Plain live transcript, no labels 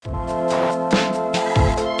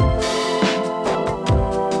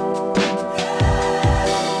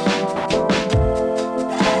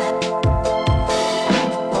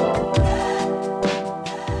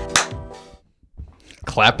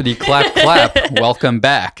Clappity clap clap. Welcome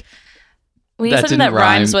back. We need something that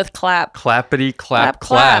rhymes with clap. Clappity clap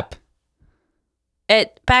clap.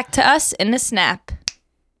 It back to us in a snap.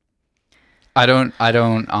 I don't.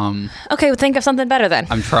 Okay, well, think of something better then.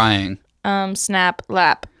 I'm trying. Snap,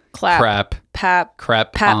 lap, clap,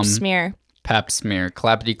 crap, pap, smear. Pap smear.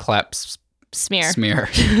 Clappity clap Smear. smear.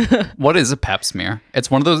 What is a pap smear?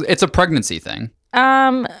 It's one of those. It's a pregnancy thing.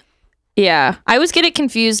 Yeah, I always get it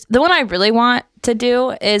confused. The one I really want to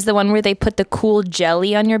do is the one where they put the cool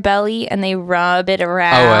jelly on your belly and they rub it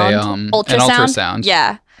around. An ultrasound.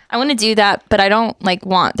 Yeah, I want to do that, but I don't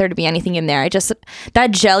want there to be anything in there.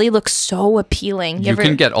 That jelly looks so appealing. You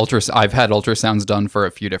can get I've had ultrasounds done for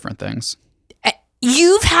a few different things.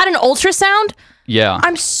 You've had an ultrasound? Yeah.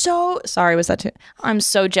 I'm so sorry. Was that too? I'm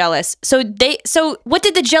so jealous. So what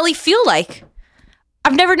did the jelly feel like?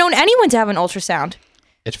 I've never known anyone to have an ultrasound.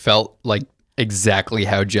 It felt like exactly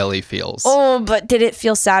how jelly feels. Oh, but did it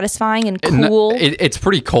feel satisfying and cool? It's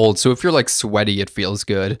pretty cold, so if you're sweaty, it feels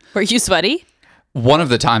good. Were you sweaty? One of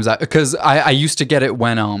the times, because I used to get it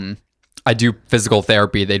when I do physical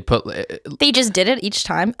therapy. They just did it each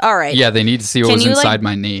time? All right. Yeah, they need to see what was inside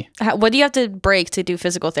my knee. What do you have to break to do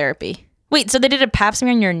physical therapy? Wait, so they did a pap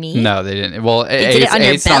smear on your knee? No, they didn't. Well, they did it on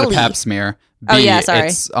your it's belly. Not a pap smear. Oh, yeah,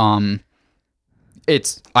 sorry.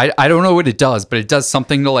 I don't know what it does, but it does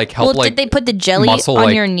something to help did they put the jelly muscle,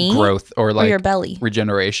 on your knee growth or your belly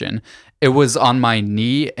regeneration? It was on my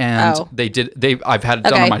knee, and I've had it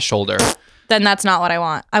done on my shoulder. Then that's not what I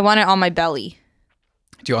want. I want it on my belly.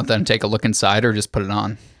 Do you want them to take a look inside or just put it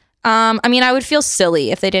on? I mean, I would feel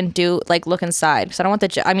silly if they didn't do look inside, because I don't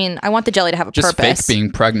want I want the jelly to have a purpose. Just fake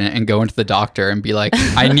being pregnant and go into the doctor and be like,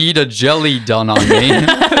 I need a jelly done on me.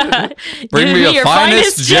 Bring me your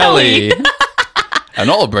finest jelly. And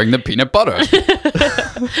I'll bring the peanut butter.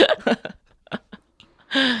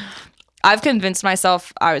 I've convinced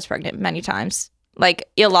myself I was pregnant many times.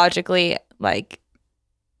 Illogically,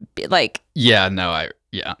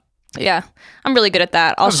 Yeah, I'm really good at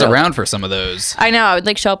that. Also, I was around for some of those. I know. I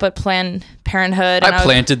would show up at Planned Parenthood. I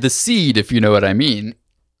planted the seed, if you know what I mean.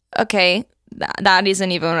 Okay, that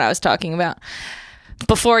isn't even what I was talking about.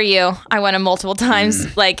 Before you, I went in multiple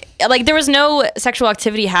times. There was no sexual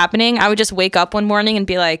activity happening. I would just wake up one morning and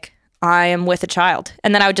be like, I am with a child.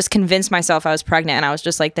 And then I would just convince myself I was pregnant, and I was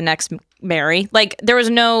just the next Mary. There was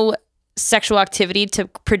no sexual activity to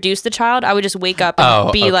produce the child. I would just wake up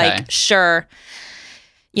and be sure.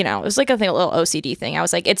 It was a little OCD thing. I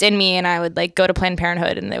was it's in me, and I would go to Planned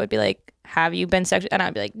Parenthood, and they would be like, have you been sexual? And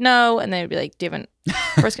I'd be like, no. And they would be like, do you haven't?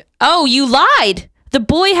 Oh, you lied. The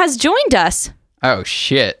boy has joined us. Oh,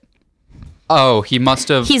 shit. Oh, he must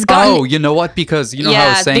have. He's gone. Oh, you know what? Because how I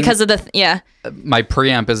was saying. Because of my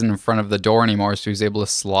preamp isn't in front of the door anymore, so he's able to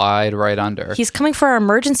slide right under. He's coming for our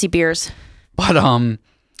emergency beers. But,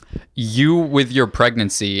 you with your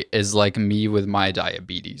pregnancy is like me with my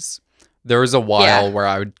diabetes. There was a while where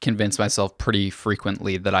I would convince myself pretty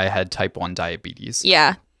frequently that I had type 1 diabetes.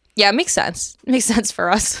 Yeah. Yeah, it makes sense. It makes sense for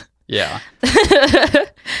us. Yeah.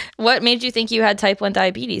 What made you think you had type 1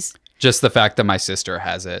 diabetes? Just the fact that my sister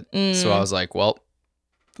has it. So I was like, well.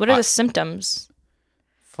 What are the symptoms?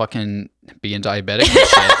 Fucking being diabetic and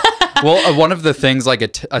shit. Well, one of the things,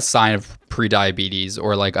 a sign of pre-diabetes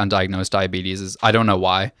or undiagnosed diabetes is, I don't know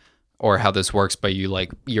why or how this works, but you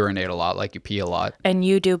urinate a lot, you pee a lot. And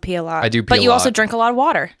you do pee a lot. I do pee But a you lot. also drink a lot of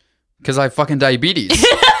water. Because I have fucking diabetes.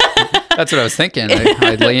 That's what I was thinking.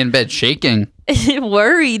 I'd lay in bed shaking.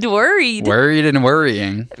 Worried. Worried and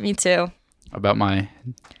worrying. Me too. About my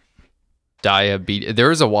diabetes. There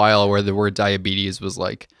was a while where the word diabetes was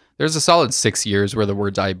there's a solid 6 years where the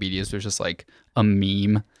word diabetes was just a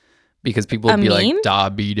meme. Because people would be like,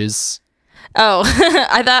 diabetes. Oh,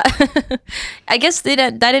 I thought, I guess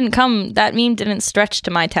that meme didn't stretch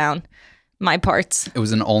to my town, my parts. It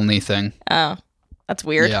was an only thing. Oh, that's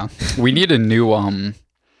weird. Yeah. We need a new,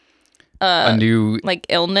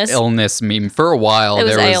 illness meme. For a while, it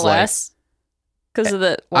was there was ALS. Because of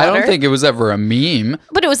the water? I don't think it was ever a meme.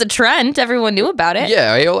 But it was a trend. Everyone knew about it.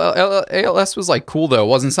 Yeah, ALS was like cool though. It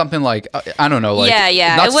wasn't something like, I don't know, like,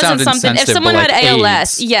 yeah. It wasn't something. If someone had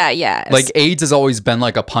ALS, AIDS. yeah. Like AIDS has always been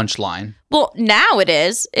like a punchline. Well, now it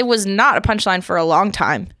is. It was not a punchline for a long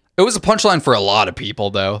time. It was a punchline for a lot of people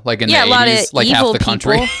though. Like in the 80s, a lot of like evil half the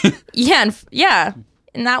country. yeah.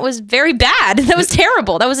 And that was very bad. That was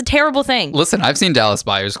terrible. That was a terrible thing. Listen, I've seen Dallas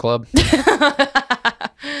Buyers Club.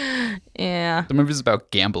 Yeah. The movie's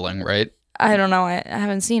about gambling, right? I don't know. I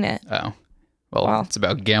haven't seen it. Oh. Well, it's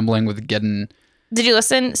about gambling with getting Did you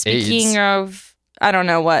listen? Speaking AIDS. of, I don't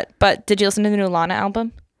know what, but did you listen to the new Lana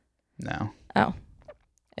album? No. Oh.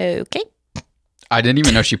 Okay. I didn't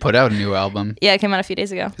even know she put out a new album. Yeah, it came out a few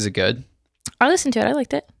days ago. Is it good? I listened to it. I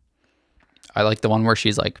liked it. I like the one where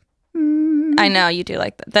she's like, I know you do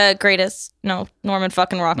like that. The greatest, no, Norman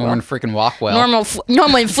fucking Rockwell. Norman freaking Rockwell.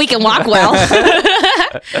 Norman freaking Rockwell.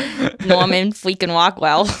 Norman freaking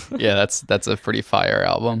Rockwell. Yeah, that's a pretty fire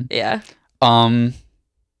album. Yeah.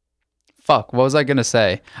 Fuck, what was I gonna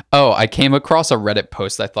say? Oh, I came across a Reddit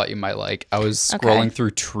post I thought you might like. I was scrolling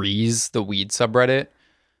through Trees, the weed subreddit.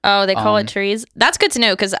 Oh, they call it trees. That's good to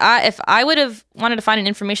know because if I would have wanted to find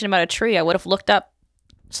information about a tree, I would have looked up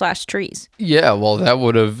 /trees. Yeah, well, that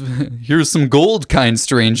would have. Here's some gold, kind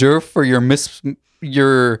stranger, for your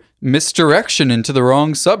misdirection into the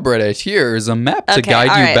wrong subreddit. Here is a map to guide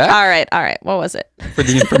you back. All right. What was it? For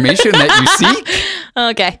the information that you seek.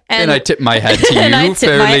 Okay. And I tip my head to you,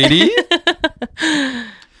 fair lady.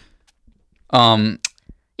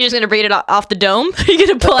 You're just gonna read it off the dome? Are you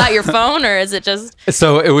gonna pull out your phone, or is it just?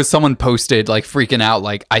 So it was someone posted like freaking out,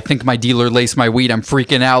 like I think my dealer laced my weed. I'm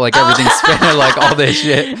freaking out, like everything's spinning, like all this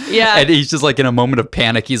shit. Yeah. And he's just like in a moment of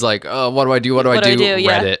panic. He's like, "Oh, what do I do? What do I do?"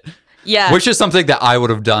 Reddit. Yeah. Which is something that I would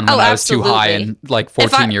have done when I was too high and like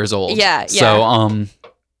 14 years old. Yeah. So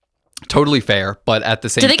totally fair, but at the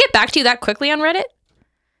same. Do they get back to you that quickly on Reddit?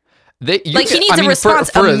 He needs a response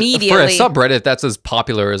immediately. For a subreddit that's as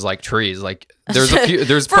popular as like trees, like there's a few.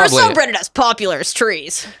 There's for probably a subreddit as popular as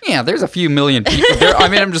trees. Yeah, there's a few million people. There, I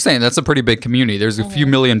mean, I'm just saying that's a pretty big community. There's a few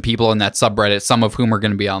million people in that subreddit, some of whom are going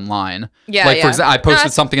to be online. Yeah, like for example, I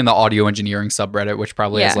posted something in the audio engineering subreddit, which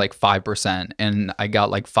probably has like 5%, and I got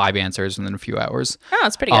like 5 answers within a few hours. Oh,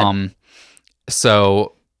 that's pretty good.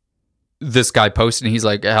 So this guy posted and he's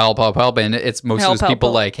like, help, and it's most of those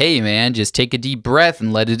people like, hey man, just take a deep breath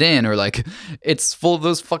and let it in, or like it's full of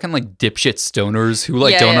those fucking like dipshit stoners who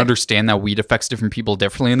like don't understand that weed affects different people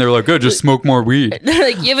differently, and they're like, oh, just smoke more weed.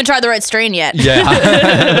 Like, you haven't tried the right strain yet.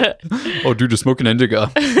 Yeah. Oh dude, just smoking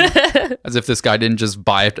indigo. As if this guy didn't just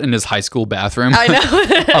buy it in his high school bathroom. I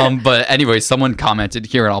know. But anyway, someone commented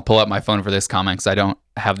here, and I'll pull up my phone for this comment because I don't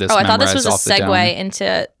have this I thought this was a segue segue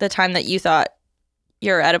into the time that you thought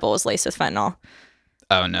your edible was laced with fentanyl.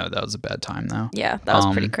 Oh no, that was a bad time though. Yeah, that was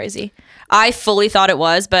pretty crazy. I fully thought it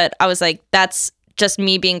was, but I was like, that's just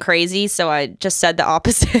me being crazy, so I just said the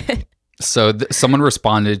opposite. So someone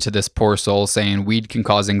responded to this poor soul saying, weed can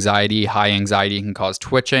cause anxiety, high anxiety can cause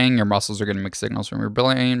twitching, your muscles are going to mix signals from your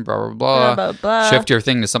brain, blah, blah, blah. Blah, blah, blah. Shift your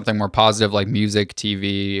thing to something more positive like music,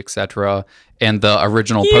 TV, etc. And the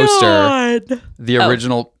original poster,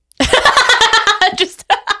 original... Just...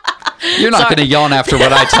 You're not going to yawn after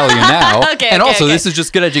what I tell you now. Okay, and also, okay. this is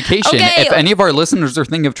just good education. Okay. If any of our listeners are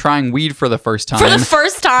thinking of trying weed for the first time,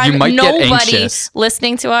 you might get nobody anxious.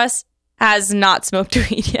 Listening to us has not smoked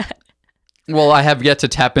weed yet. Well, I have yet to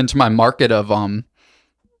tap into my market of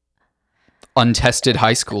untested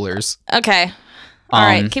high schoolers. Okay. All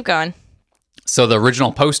right, keep going. So the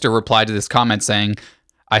original poster replied to this comment saying,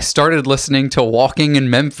 I started listening to Walking in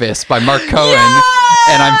Memphis by Mark Cohen,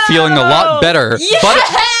 and I'm feeling a lot better,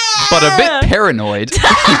 but a bit paranoid.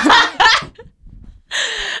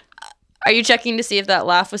 Are you checking to see if that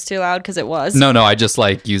laugh was too loud? Because it was. No, I just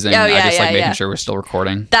like using, making sure we're still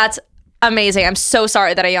recording. That's amazing. I'm so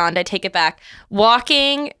sorry that I yawned. I take it back.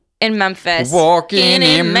 Walking in Memphis. Walking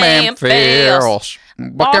in Memphis.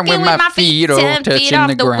 Walking with my feet touching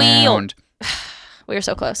the ground. We were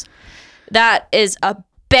so close. That is a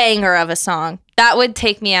banger of a song. That would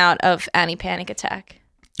take me out of any panic attack.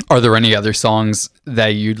 Are there any other songs that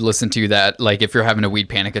you'd listen to that, like, if you're having a weed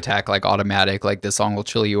panic attack, like automatic, like this song will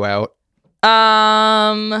chill you out?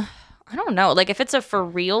 I don't know. Like, if it's a for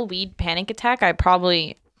real weed panic attack, I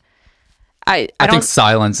probably... I think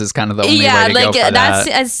silence is kind of the only way to go for that.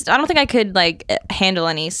 I don't think I could like handle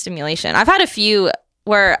any stimulation. I've had a few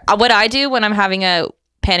where what I do when I'm having a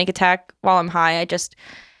panic attack while I'm high, I just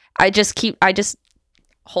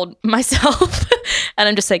hold myself and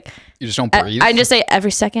I'm just like, you just don't breathe. I just say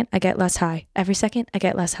every second I get less high. Every second I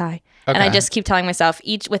get less high. Okay. And I just keep telling myself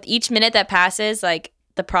with each minute that passes, like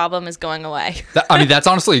the problem is going away. That's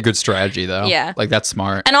honestly a good strategy though. Yeah. Like that's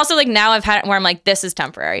smart. And also like now I've had it where I'm like, this is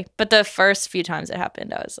temporary. But the first few times it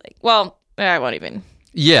happened, I was like, well, I won't even.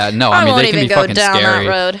 Yeah, no, I mean, they can be fucking down scary. That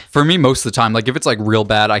road. For me, most of the time, like if it's like real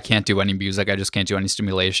bad, I can't do any music. I just can't do any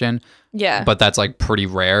stimulation. Yeah. But that's like pretty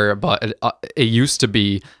rare. But it used to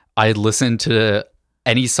be, I'd listen to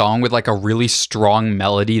any song with like a really strong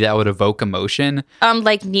melody that would evoke emotion.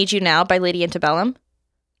 Like Need You Now by Lady Antebellum?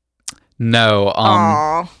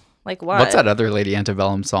 No. Like what? What's that other Lady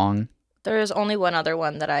Antebellum song? There's only one other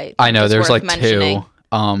one that I know. There's like mentioning.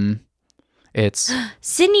 two. It's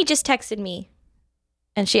Sydney just texted me.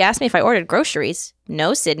 And she asked me if I ordered groceries.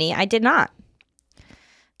 No, Sydney, I did not.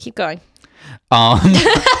 Keep going.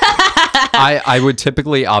 I would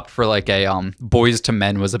typically opt for like a Boys to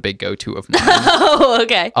Men was a big go-to of mine. Oh,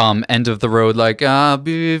 okay. End of the road, like I'll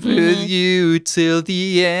be with you till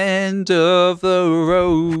the end of the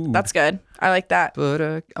road. That's good. I like that.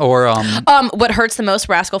 But what hurts the most?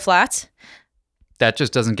 Rascal Flatts. that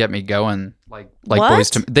just doesn't get me going. Like What? Boys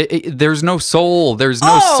to there's no soul. There's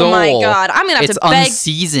no soul. Oh my god! I'm gonna have It's to beg.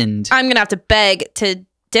 unseasoned. I'm gonna have to beg to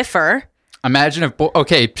differ. Imagine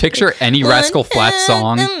if picture any Rascal Flatts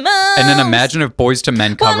song, and then imagine if Boys to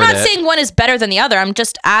Men Well, covered I'm not it. saying one is better than the other. I'm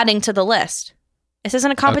just adding to the list. This isn't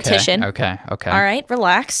a competition. Okay. All right,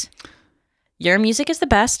 relax. Your music is the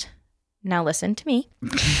best. Now listen to me.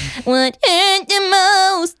 What hurt the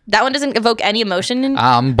most? That one doesn't evoke any emotion.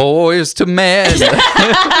 I'm Boys to Men.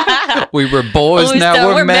 We were boys,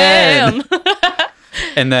 now we're men.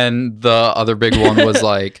 And then the other big one was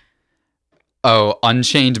like,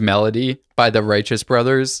 Unchained Melody by the Righteous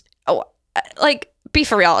Brothers. Oh, like, be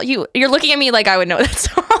for real. You're looking at me like I would know that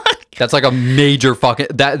song. That's like a major fucking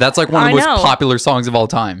that's like one of the most popular songs of all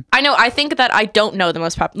time. I know. I think that I don't know the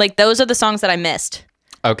most popular. Like, those are the songs that I missed.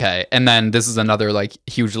 Okay, and then this is another like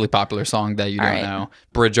hugely popular song that you don't know.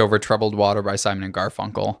 Bridge Over Troubled Water by Simon and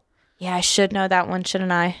Garfunkel. Yeah, I should know that one,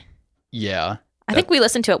 shouldn't I? Yeah. I think we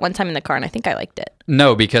listened to it one time in the car, and I think I liked it.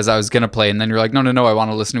 No, because I was going to play, and then you're like, no, I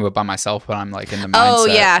want to listen to it by myself when I'm like in the mindset. Oh,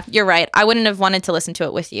 yeah, you're right. I wouldn't have wanted to listen to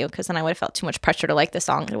it with you, because then I would have felt too much pressure to like the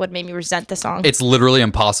song. It would have made me resent the song. It's literally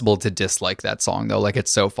impossible to dislike that song, though. Like,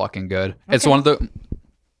 it's so fucking good. Okay. It's one of the...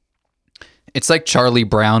 It's like Charlie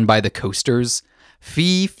Brown by the Coasters.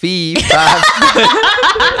 Fee, fee, fi.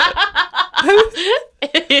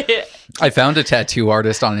 I found a tattoo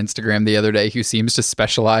artist on Instagram the other day who seems to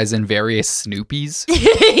specialize in various Snoopies.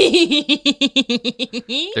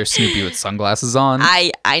 There's Snoopy with sunglasses on.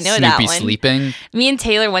 I know Snoopy that one. sleeping. Me and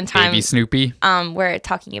Taylor one time, Baby Snoopy. we're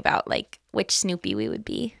talking about like which Snoopy we would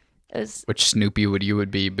be. Which Snoopy you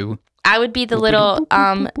would be, boo? I would be the little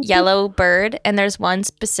yellow bird, and there's one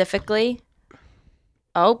specifically.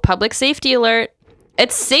 Oh, public safety alert!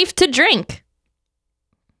 It's safe to drink.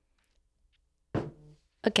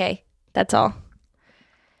 Okay, that's all.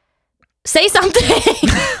 Say something.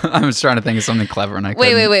 I was trying to think of something clever and I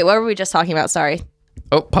couldn't. Wait. What were we just talking about? Sorry.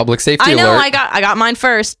 Oh, public safety I know. alert. I got mine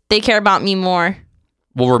first. They care about me more.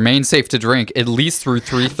 Will remain safe to drink at least through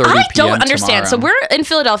 3:30 p.m. I don't understand. tomorrow. So we're in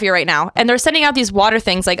Philadelphia right now, and they're sending out these water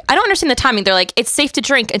things. Like, I don't understand the timing. They're like, it's safe to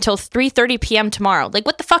drink until 3:30 p.m. tomorrow. Like,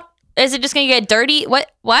 what the fuck? Is it just gonna get dirty? What?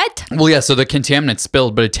 Well, yeah. So the contaminant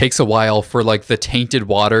spilled, but it takes a while for like the tainted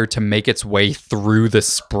water to make its way through the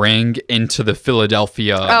spring into the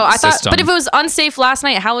Philadelphia I system. thought. But if it was unsafe last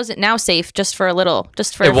night, how is it now safe? Just for a little.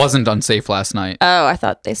 It wasn't unsafe last night. Oh, I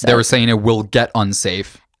thought they said. They were saying it will get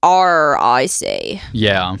unsafe. I say.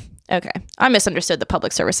 Yeah. Okay, I misunderstood the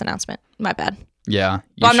public service announcement. My bad. Yeah.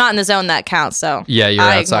 Well, I'm not in the zone that counts, so Yeah, you're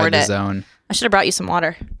I outside ignored the it. zone. I should have brought you some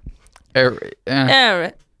water.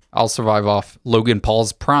 I'll survive off Logan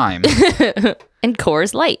Paul's Prime And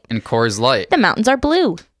Coors Light. and Coors Light. The mountains are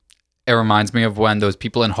blue. It reminds me of when those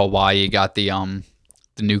people in Hawaii got the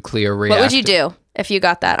nuclear reactor. What would you do if you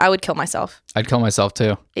got that? I would kill myself. I'd kill myself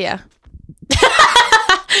too. Yeah.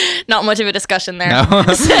 Not much of a discussion there. No,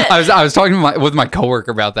 I was talking with my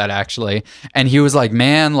coworker about that actually, and he was like,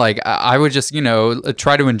 "Man, like I would just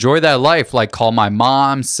try to enjoy that life, like call my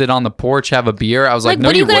mom, sit on the porch, have a beer." I was like, "No,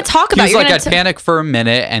 what are you going to talk about?" He was like, "I'd panic for a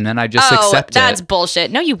minute, and then I just accept it." That's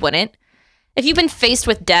bullshit. No, you wouldn't. If you've been faced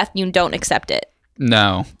with death, you don't accept it.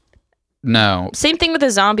 No. Same thing with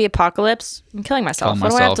a zombie apocalypse. I'm killing myself.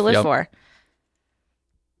 What do I have to live for?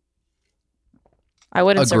 I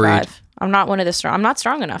wouldn't survive. I'm not one of the strong. I'm not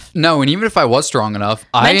strong enough. No, and even if I was strong enough,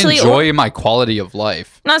 Mentally, I enjoy my quality of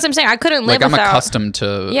life. No, that's what I'm saying. I couldn't live I'm without. accustomed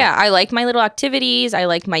to. Yeah, I like my little activities. I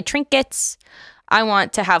like my trinkets. I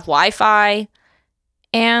want to have Wi-Fi,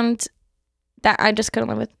 and that I just couldn't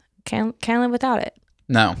live with. Can't live without it.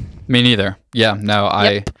 No, me neither. Yeah, no,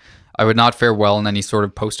 Yep. I would not fare well in any sort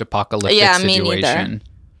of post-apocalyptic situation.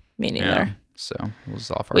 Me neither. Yeah, so we'll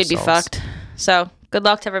just off We'd ourselves. be fucked. So good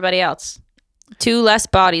luck to everybody else. 2 less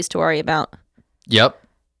bodies to worry about. Yep.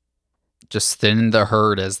 Just thin the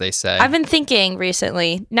herd, as they say. I've been thinking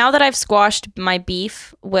recently, now that I've squashed my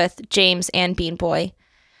beef with James and Bean Boy,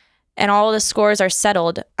 and all the scores are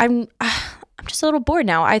settled, I'm just a little bored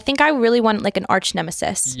now. I think I really want like an arch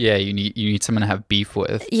nemesis. Yeah, you need someone to have beef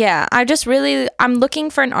with. Yeah, I'm looking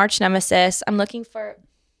for an arch nemesis. I'm looking for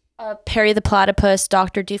a Perry the Platypus,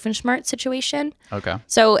 Dr. Doofenshmirtz situation. Okay.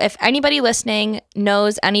 So if anybody listening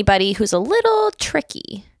knows anybody who's a little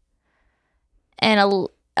tricky and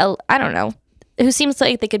I don't know, who seems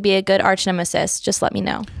like they could be a good arch nemesis, just let me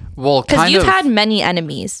know. Well, because you've had many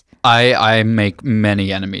enemies. I make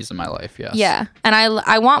many enemies in my life, yes. Yeah, and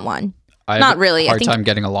I want one. I Not have really. a hard I think, time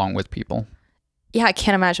getting along with people. Yeah, I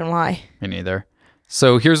can't imagine why. Me neither.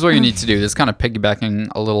 So here's what you need to do. This is kind of piggybacking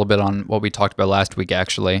a little bit on what we talked about last week,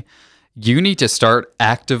 actually. You need to start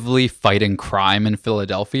actively fighting crime in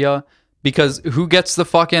Philadelphia, because who gets the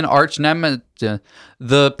fucking arch nemesis?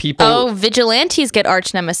 The people. Oh, vigilantes get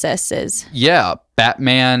arch nemesis. Yeah,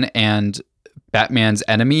 Batman and Batman's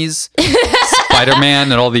enemies,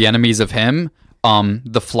 Spider-Man and all the enemies of him,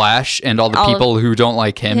 the Flash and all the people who don't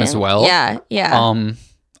like him as well. Yeah.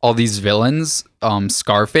 All these villains,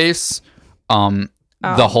 Scarface, the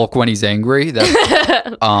Hulk when he's angry,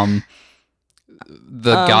 that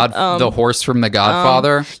the horse from The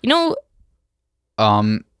Godfather.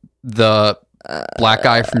 The black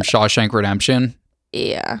guy from Shawshank Redemption.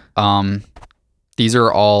 Yeah. These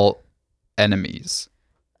are all enemies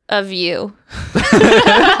of you.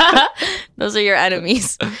 Those are your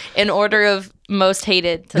enemies in order of most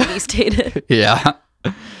hated to least hated. Yeah.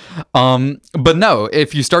 But no,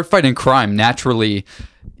 if you start fighting crime, naturally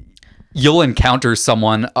you'll encounter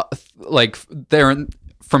someone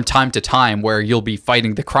from time to time where you'll be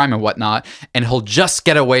fighting the crime and whatnot, and he'll just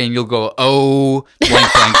get away and you'll go, oh,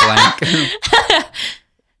 blank, blank, blank.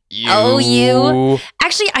 You.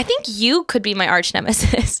 Actually, I think you could be my arch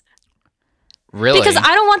nemesis. Really? Because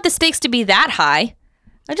I don't want the stakes to be that high.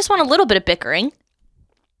 I just want a little bit of bickering.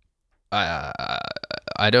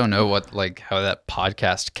 I don't know how that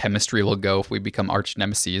podcast chemistry will go if we become arch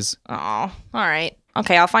nemeses. Oh, all right.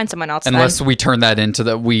 Okay, I'll find someone else Unless we turn that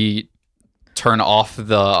into we turn off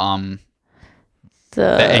the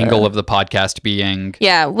angle of the podcast being.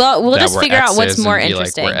 Yeah, well, we'll just figure out what's more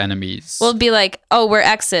interesting. We're enemies. We'll be like, oh, we're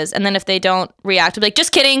exes, and then if they don't react, we'll be like,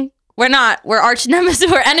 just kidding. We're not. We're arch nemesis.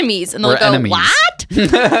 We're enemies. And they'll go, enemies. What?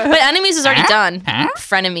 But enemies is already done.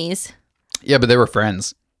 Frenemies. Yeah, but they were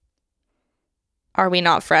friends. Are we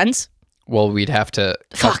not friends? Well, we'd have to.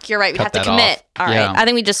 You're right. We'd have to commit. Off. All right. I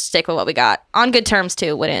think we just stick with what we got. On Good Terms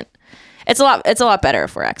too. Wouldn't. It's a lot better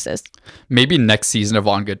if we're exes. Maybe next season of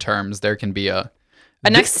On Good Terms there can be a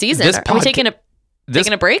next season. Are we taking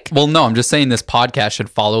a break? Well, no. I'm just saying this podcast should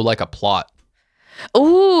follow like a plot.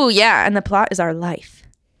 Ooh, yeah, and the plot is our life.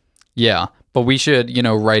 Yeah, but we should,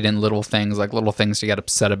 write in little things to get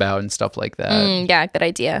upset about and stuff like that. Yeah, good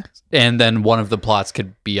idea. And then one of the plots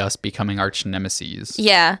could be us becoming arch nemesis.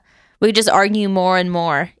 Yeah, we just argue more and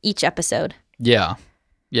more each episode. Yeah,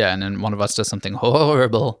 and then one of us does something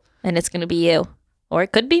horrible. And it's going to be you. Or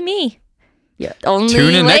it could be me. Yeah. Only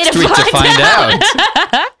Tune in next week to find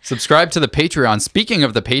out. Subscribe to the Patreon. Speaking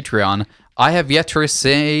of the Patreon, I have yet to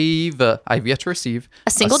receive a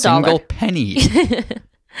single penny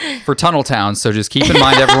for Tunnel Town. So just keep in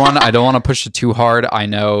mind, everyone, I don't want to push it too hard. I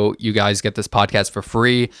know you guys get this podcast for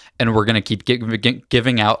free, and we're going to keep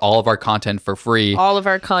giving out all of our content for free. All of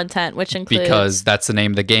our content, which includes... Because that's the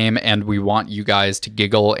name of the game, and we want you guys to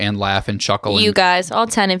giggle and laugh and chuckle. You guys, all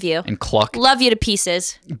 10 of you. And cluck. Love you to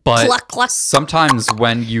pieces. But cluck, cluck. Sometimes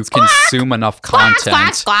when you consume enough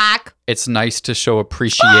content, it's nice to show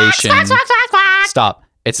appreciation. Stop.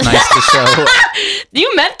 It's nice to show.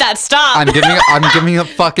 You meant that. Stop. I'm giving a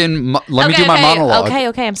fucking. Let me do my monologue.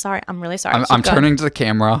 Okay. I'm sorry. I'm really sorry. I'm turning to the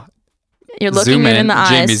camera. You're looking me in the eyes.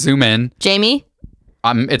 Jamie, zoom in. Jamie.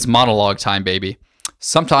 It's monologue time, baby.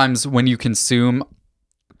 Sometimes when you consume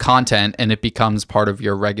content and it becomes part of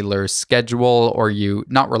your regular schedule, or you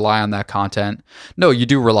not rely on that content. No, you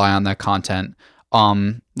do rely on that content.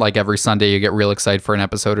 Like every Sunday you get real excited for an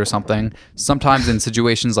episode or something. Sometimes in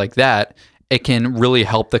situations like that, it can really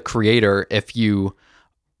help the creator if you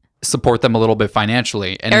support them a little bit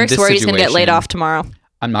financially. And Eric's worried he's going to get laid off tomorrow.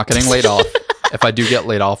 I'm not getting laid off. If I do get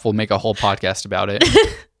laid off, we'll make a whole podcast about it.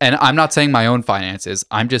 And I'm not saying my own finances.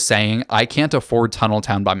 I'm just saying I can't afford Tunnel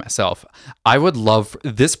Town by myself. I would love,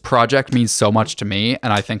 this project means so much to me,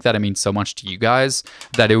 and I think that it means so much to you guys,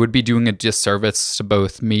 that it would be doing a disservice to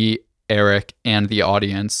both me, Eric, and the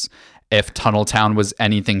audience if Tunnel Town was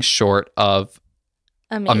anything short of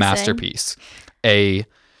Amazing. A masterpiece, a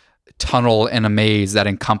tunnel and a maze that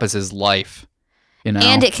encompasses life,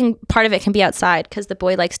 And part of it can be outside because the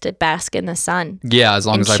boy likes to bask in the sun. Yeah, as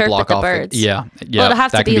long as I block off birds. Yeah. Well, it'll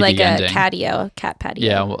have to be like a cat patio.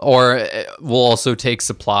 Yeah, or we'll also take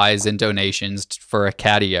supplies and donations for a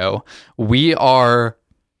catio. We are.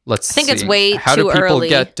 I think it's way How too do people early.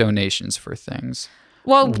 Get donations for things?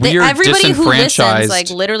 Well, everybody who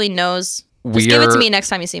listens literally knows. Just give it to me next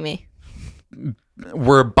time you see me.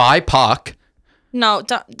 We're BIPOC. No,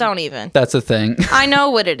 don't even. That's a thing. I know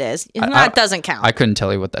what it is. That doesn't count. I couldn't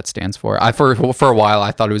tell you what that stands for. For a while,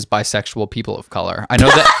 I thought it was bisexual people of color. I know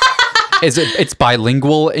that it's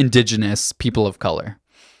bilingual indigenous people of color.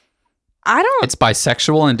 It's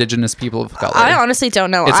bisexual Indigenous people of color. I honestly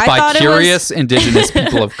don't know. It's by curious Indigenous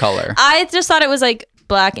people of color. I just thought it was like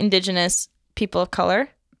Black Indigenous people of color.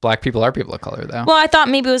 Black people are people of color, though. Well, I thought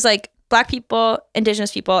maybe it was like Black people,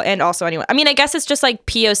 Indigenous people, and also anyone. I mean, I guess it's just like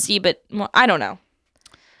POC, but well, I don't know.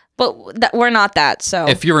 But we're not that, so.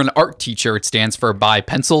 If you're an art teacher, it stands for buy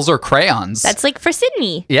pencils or crayons. That's like for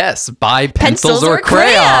Sydney. Yes, buy pencils or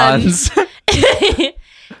crayons.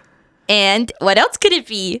 And what else could it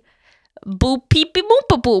be? Boop, peep, beep, boop,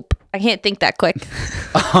 boop, boop. I can't think that quick.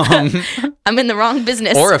 I'm in the wrong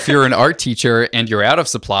business. Or if you're an art teacher and you're out of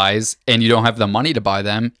supplies and you don't have the money to buy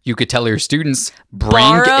them, you could tell your students, bring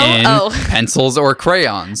in pencils or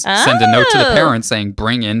crayons. Send a note to the parents saying,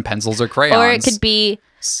 bring in pencils or crayons. Or it could be,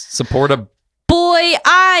 support a boy,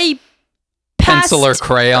 I pencil or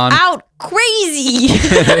crayon out crazy.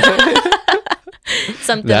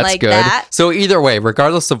 Something That's like good. that. So either way,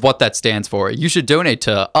 regardless of what that stands for, you should donate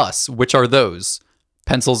to us, which are those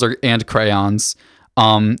pencils and crayons,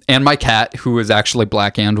 and my cat, who is actually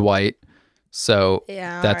black and white. So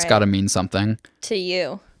that's got to mean something to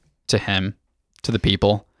you, to him, to the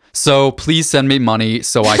people. So please send me money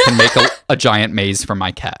so I can make a giant maze for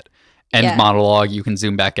my cat. End monologue. You can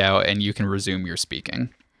zoom back out and you can resume your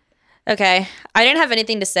speaking. Okay, I didn't have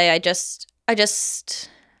anything to say. I just.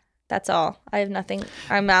 That's all. I have nothing.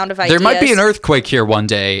 I'm out of ideas. There might be an earthquake here one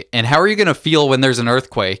day, and how are you going to feel when there's an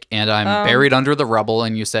earthquake and I'm buried under the rubble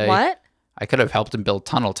and you say, what? I could have helped him build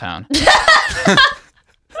Tunnel Town.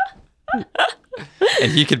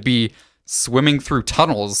 And he could be swimming through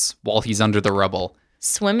tunnels while he's under the rubble.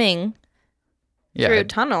 Swimming through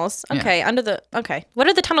tunnels? Okay, okay. What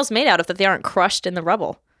are the tunnels made out of that they aren't crushed in the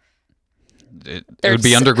rubble? It would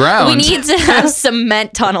be underground. We need to have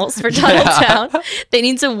cement tunnels for Tunnel Town. They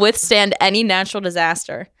need to withstand any natural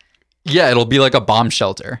disaster. Yeah, it'll be like a bomb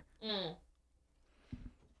shelter.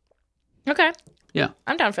 Okay. Yeah.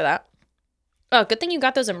 I'm down for that. Oh, good thing you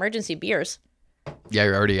got those emergency beers. Yeah,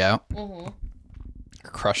 you're already out. You're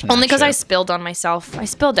crushing Only because I spilled on myself. I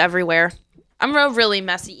spilled everywhere. I'm a really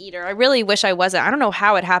messy eater. I really wish I wasn't. I don't know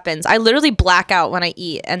how it happens. I literally black out when I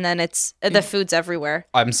eat, and then the food's everywhere.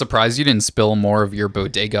 I'm surprised you didn't spill more of your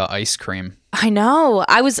bodega ice cream. I know.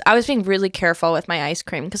 I was being really careful with my ice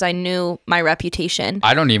cream because I knew my reputation.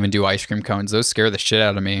 I don't even do ice cream cones. Those scare the shit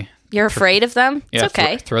out of me. You're afraid of them? Yeah, it's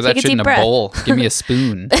okay. Throw that shit in a bowl. Give me a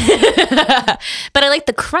spoon. But I like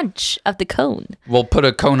the crunch of the cone. We'll put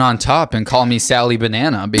a cone on top and call me Sally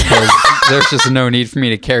Banana because there's just no need for me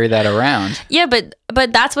to carry that around. Yeah, but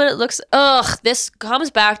that's what it looks. Ugh, this comes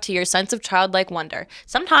back to your sense of childlike wonder.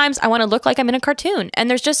 Sometimes I want to look like I'm in a cartoon, and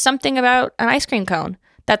there's just something about an ice cream cone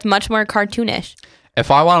that's much more cartoonish. If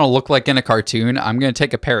I want to look like in a cartoon, I'm going to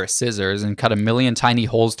take a pair of scissors and cut a million tiny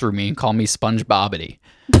holes through me and call me SpongeBobbity.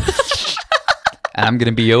 And I'm going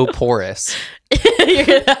to be porous.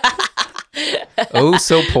 Oh,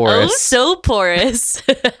 so porous. Oh, so porous.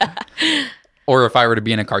 Or if I were to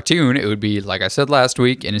be in a cartoon, it would be, like I said last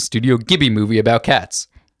week, in a Studio Ghibli movie about cats.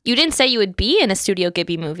 You didn't say you would be in a Studio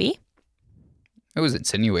Ghibli movie. It was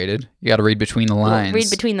insinuated. You got to read between the lines. Read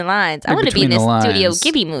between the lines. I want to be in a Studio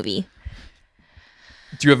Ghibli movie.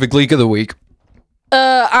 Do you have a Gleek of the week?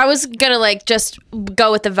 I was gonna just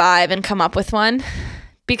go with the vibe and come up with one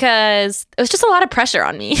because it was just a lot of pressure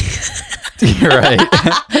on me. You're right.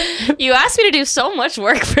 You asked me to do so much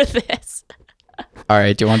work for this. All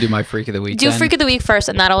right. Do you want to do my freak of the week? Do freak of the week first,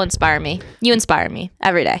 and that'll inspire me. You inspire me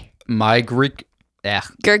every day. My Greek.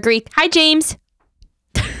 You're Greek. Hi, James.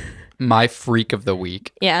 My freak of the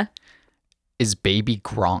week. Yeah. Is Baby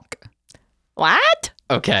Gronk. What?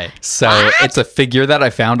 Okay, so it's a figure that I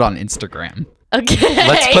found on Instagram. Okay.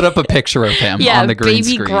 Let's put up a picture of him on the green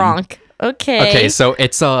screen. Baby Gronk. Okay. Okay, so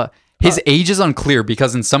it's his age is unclear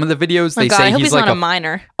because in some of the videos they say he's like not a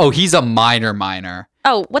minor. Oh, he's a minor.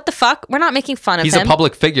 Oh, what the fuck? We're not making fun of him. He's a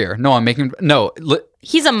public figure. No,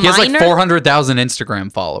 He's a minor. He has like 400,000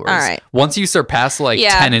 Instagram followers. All right. Once you surpass 10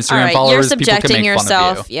 Instagram followers, you're people can make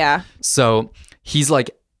fun of you. Yeah. So he's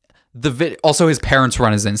like also his parents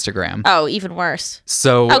run his Instagram. Oh, even worse.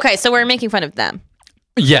 So okay, so we're making fun of them.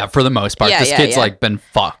 Yeah, for the most part. This kid's been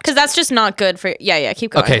fucked. Because that's just not good for... Yeah,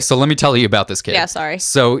 keep going. Okay, so let me tell you about this kid. Yeah, sorry.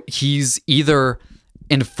 So he's either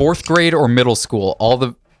in 4th grade or middle school.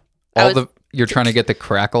 You're trying to get the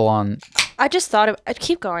crackle on... I just thought...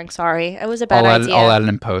 keep going, sorry. It was a bad idea. I'll add it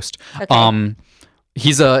in post. Okay.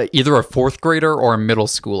 He's either a 4th grader or a middle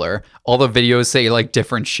schooler. All the videos say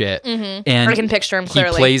different shit. Mm-hmm. And I can picture him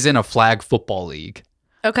clearly. He plays in a flag football league.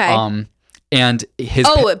 Okay. And his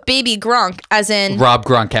Baby Gronk, as in Rob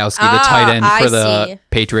Gronkowski, the tight end for the see.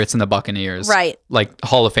 Patriots and the Buccaneers. Right. Like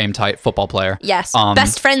Hall of Fame type football player. Yes.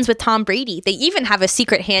 Best friends with Tom Brady. They even have a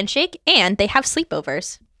secret handshake and they have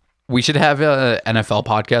sleepovers. We should have an NFL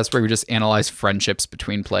podcast where we just analyze friendships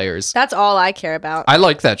between players. That's all I care about. I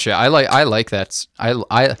like that shit. I like that.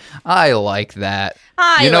 I like that.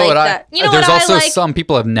 You know what There's also like? some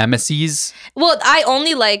people have nemesis. Well, I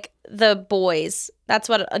only like the boys. That's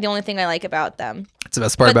the only thing I like about them. It's the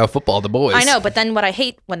best part about football, the boys. I know, but then what I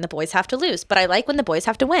hate when the boys have to lose, but I like when the boys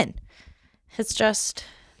have to win. It's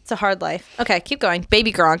a hard life. Okay, keep going.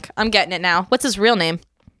 Baby Gronk. I'm getting it now. What's his real name?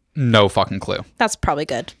 No fucking clue. That's probably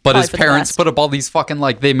good. But probably his parents put up all these fucking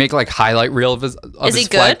they make highlight reel of his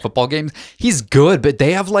flag football games. He's good, but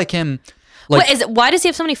they have him. Why does he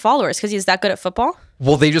have so many followers? Because he's that good at football?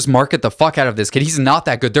 Well, they just market the fuck out of this kid. He's not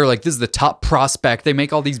that good. They're like, this is the top prospect. They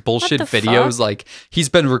make all these bullshit videos. Fuck? He's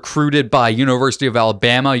been recruited by University of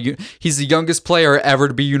Alabama. He's the youngest player ever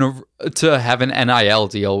to have an NIL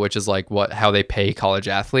deal, which is how they pay college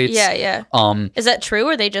athletes. Yeah. Is that true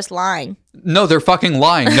or are they just lying? No, they're fucking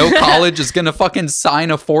lying. No college is gonna fucking sign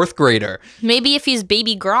a fourth grader. Maybe if he's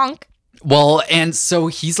Baby Gronk. Well, and so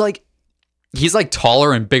he's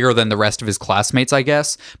taller and bigger than the rest of his classmates, I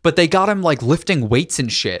guess. But they got him lifting weights and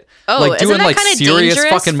shit. Oh, doing isn't that serious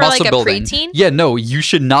fucking for, muscle a building. preteen? Yeah, no, you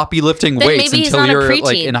should not be lifting weights until you're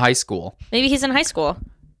in high school. Maybe he's in high school.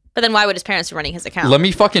 But then why would his parents be running his account? Let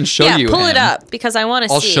me fucking show you. Pull it up because I want to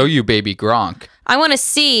see. I'll show you Baby Gronk. I want to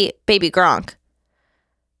see Baby Gronk.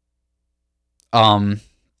 Okay.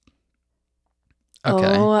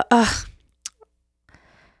 Oh, I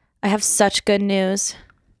have such good news.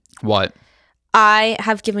 What? I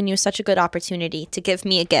have given you such a good opportunity to give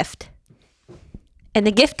me a gift. And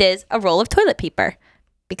the gift is a roll of toilet paper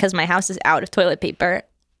because my house is out of toilet paper.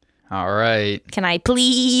 All right. Can I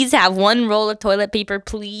please have one roll of toilet paper,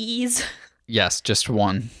 please? Yes, just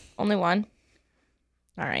one. Only one?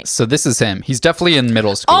 All right. So this is him. He's definitely in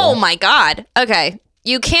middle school. Oh my God. Okay.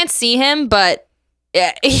 You can't see him, but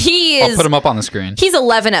he is. I'll put him up on the screen. He's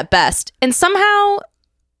 11 at best. And somehow,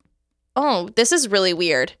 this is really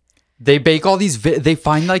weird. They bake all these. They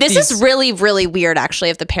find this is really, really weird. Actually,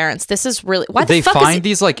 of the parents, this is really. Why the they fuck find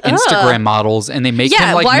these Instagram models and they make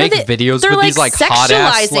him make videos with these hot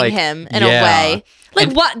ass sexualizing him in a way.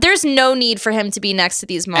 What? There's no need for him to be next to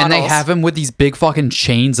these models. And they have him with these big fucking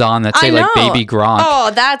chains on that say Baby Gronk. Oh,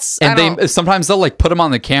 that's. And sometimes they'll put him on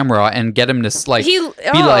the camera and get him to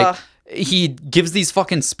he gives these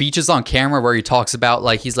fucking speeches on camera where he talks about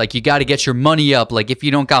he's you got to get your money up. If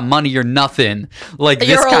you don't got money, you're nothing.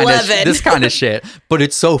 This kind of shit. But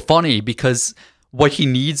it's so funny because what he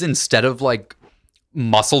needs instead of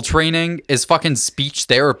muscle training is fucking speech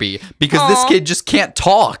therapy because this kid just can't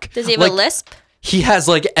talk. Does he have a lisp? He has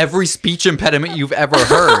every speech impediment you've ever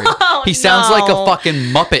heard. He sounds like a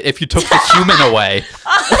fucking Muppet if you took the human away.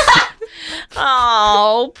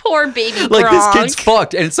 Oh, poor Baby Gronk. This kid's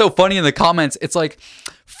fucked. And it's so funny in the comments. It's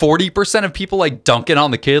 40% of people dunking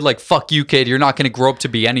on the kid. Fuck you, kid. You're not going to grow up to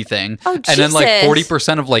be anything. Oh, and then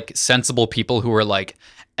 40% of sensible people who are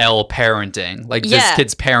L parenting. This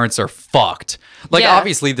kid's parents are fucked.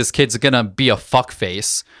 Obviously this kid's going to be a fuck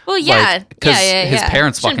face. Well, yeah. Because his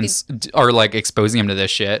parents fucking are exposing him to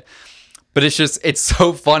this shit. But it's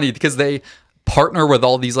so funny because they partner with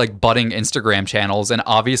all these budding Instagram channels and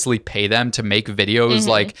obviously pay them to make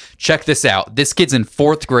videos check this out. This kid's in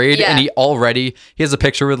 4th grade and he has a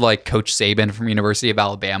picture with Coach Saban from University of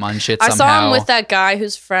Alabama and shit somehow. I saw him with that guy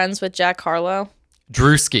who's friends with Jack Harlow.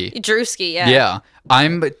 Drewski, yeah. Yeah.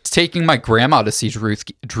 I'm taking my grandma to see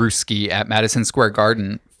Drewski at Madison Square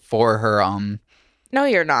Garden for her No,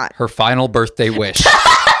 you're not. Her final birthday wish.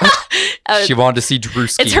 She wanted to see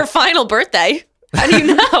Drewski. It's her final birthday. How do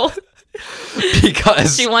you know?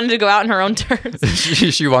 Because she wanted to go out on her own terms.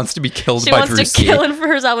 She wants to be killed by Drewski. She wants to kill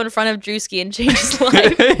herself in front of Drewski and change his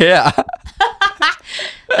life. Yeah.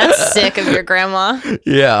 That's sick of your grandma.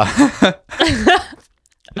 Yeah.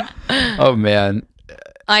 Oh, man.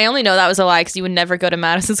 I only know that was a lie because you would never go to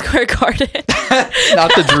Madison Square Garden.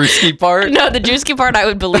 Not the Drewski part? No, the Drewski part I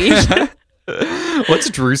would believe. What's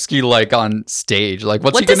Drewski on stage?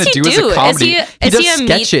 What's he gonna do as a comedy? He does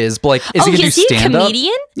sketches, but is he gonna do stand up? Is he a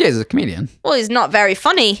comedian? Yeah, he's a comedian. Well, he's not very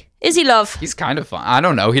funny, is he, love? He's kind of fun. I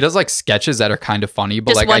don't know. He does sketches that are kind of funny,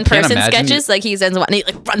 but just one I can't person imagine sketches. He sends one, and he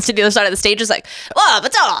runs to the other side of the stage, just whoa,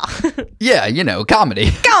 but yeah,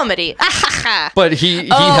 comedy. Comedy. But he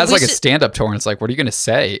has a stand up tour, and it's what are you gonna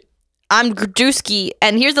say? I'm Drewski,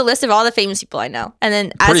 and here's the list of all the famous people I know. And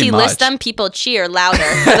then as Pretty he lists much. them, people cheer louder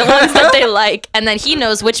for the ones that they like. And then he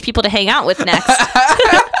knows which people to hang out with next.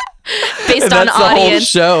 Based on That's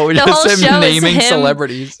audience. the whole show. The Just whole him show naming is him.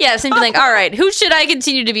 celebrities. Yeah, so he'd be like, all right, who should I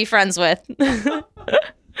continue to be friends with?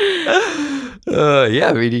 Yeah,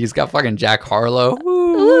 I mean, he's got fucking Jack Harlow.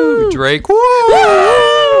 Woo. Drake.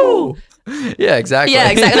 Woo. Yeah, exactly. Yeah,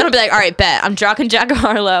 exactly. Then I'll be like, all right, bet. I'm rocking Jack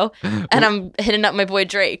Harlow, and I'm hitting up my boy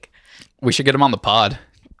Drake. We should get him on the pod.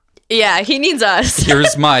 Yeah, he needs us.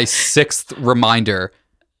 Here's my 6th reminder.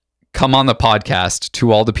 Come on the podcast.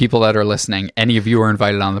 To all the people that are listening, any of you are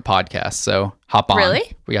invited on the podcast, so hop on. Really?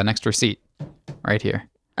 We got an extra seat right here.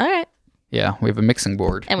 All right. Yeah, we have a mixing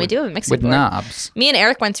board. And we do have a mixing with board. knobs. Me and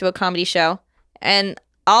Eric went to a comedy show, and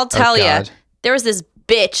I'll tell you, God. there was this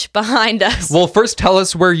bitch behind us. Well, first tell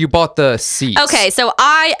us where you bought the seats. Okay, so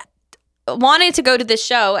I wanted to go to this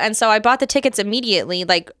show, and so I bought the tickets immediately,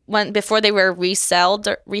 like before they were resold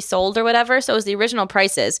or whatever. So it was the original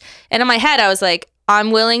prices. And in my head, I was like,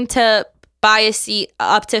 I'm willing to buy a seat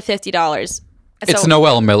up to $50. It's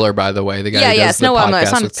Noel Miller, by the way, the guy who does it's the Noel Miller.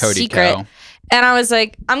 It's podcast not with Cody secret. Ko. And I was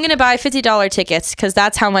like, I'm going to buy $50 tickets because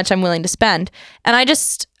that's how much I'm willing to spend. And I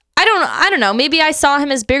don't know. Maybe I saw him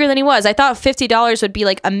as bigger than he was. I thought $50 would be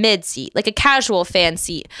like a mid seat, like a casual fan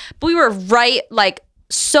seat. But we were right, like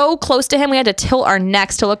so close to him. We had to tilt our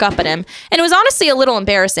necks to look up at him. And it was honestly a little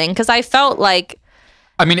embarrassing because I felt like,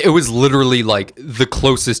 I mean, it was literally like the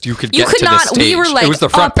closest you could get to the stage. We were like, it was the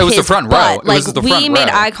front. It was the front row. Butt. It was the front we row. made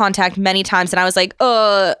eye contact many times, and I was like, it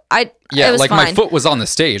was like fine. my foot was on the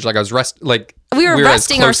stage. Like I was We were as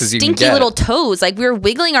resting our close as you can stinky get. little toes. Like we were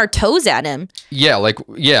wiggling our toes at him. Like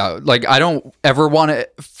I don't ever want to.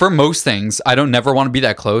 For most things, I don't never want to be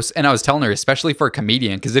that close. And I was telling her, especially for a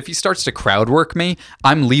comedian, because if he starts to crowd work me,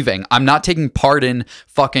 I'm leaving. I'm not taking part in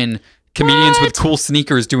fucking comedians with cool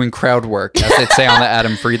sneakers doing crowd work, as they say on the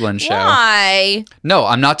Adam Friedland show. Why? No,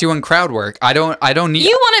 I'm not doing crowd work. I don't need.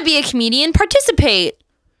 You want to be a comedian? Participate.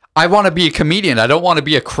 I want to be a comedian. I don't want to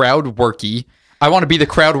be a crowd worky. I want to be the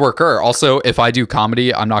crowd worker. Also, if I do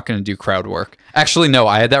comedy, I'm not going to do crowd work. Actually, no,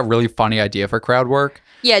 I had that really funny idea for crowd work.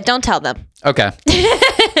 Yeah, don't tell them. Okay.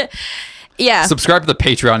 Yeah. Subscribe to the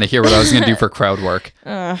Patreon to hear what I was going to do for crowd work.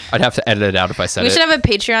 I'd have to edit it out if I said We it. should have a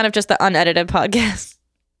Patreon of just the unedited podcast.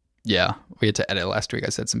 Yeah, we had to edit last week. I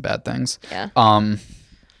said some bad things. Yeah.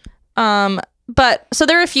 But so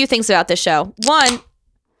there are a few things about this show. One,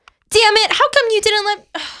 damn it, how come you didn't let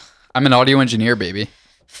I'm an audio engineer, baby.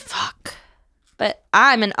 Fuck. But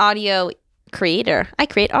I'm an audio creator. I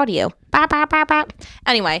create audio. Bah, bah, bah, bah.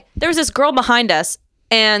 Anyway, there was this girl behind us,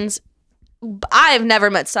 and I've never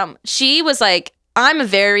met she was like, I'm a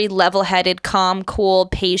very level-headed, calm, cool,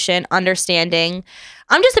 patient, understanding.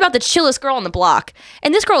 I'm just about the chillest girl on the block.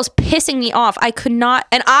 And this girl was pissing me off. I could not,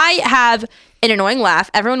 and I have an annoying laugh.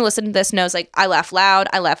 Everyone listening to this knows, like, I laugh loud.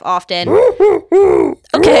 I laugh often.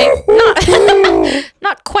 Okay.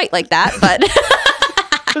 Not quite like that, but.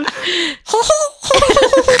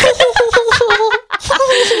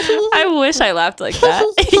 I wish I laughed like that.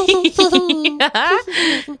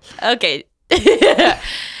 Okay.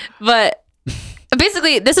 But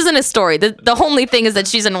basically, this isn't a story. The only thing is that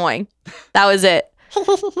she's annoying. That was it.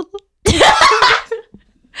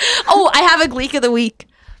 Oh, I have a Gleek of the Week.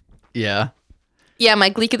 Yeah. Yeah, my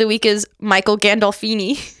Gleek of the Week is Michael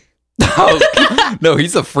Gandolfini. Oh, no,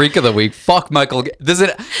 he's a freak of the week. Fuck Michael. He's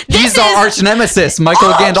our arch nemesis, Michael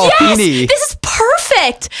Gandolfini. Yes, this is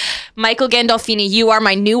perfect. Michael Gandolfini, you are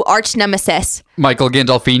my new arch nemesis. Michael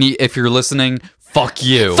Gandolfini, if you're listening, fuck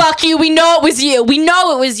you. Fuck you. We know it was you. We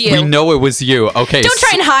know it was you. We know it was you. Okay. Don't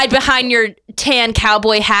try and hide behind your tan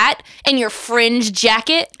cowboy hat and your fringe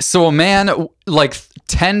jacket. So a man, like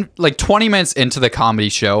 20 minutes into the comedy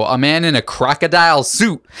show, a man in a crocodile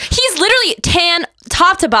suit. He's literally tan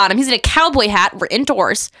top to bottom. He's in a cowboy hat. We're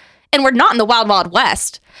indoors. And we're not in the Wild Wild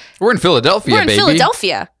West. We're in Philadelphia, We're in baby.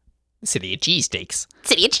 Philadelphia. City of cheesesteaks.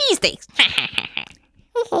 City of cheesesteaks.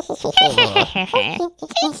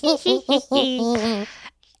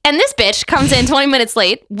 And this bitch comes in 20 minutes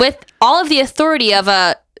late with all of the authority of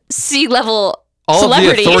a C-level celebrity. All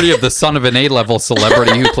of the authority of the son of an A-level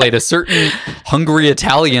celebrity who played a certain hungry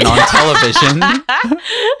Italian on television.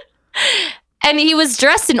 And he was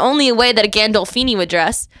dressed in only a way that a Gandolfini would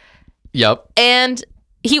dress. Yep. And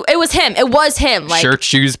it was him. It was him. Like shirt,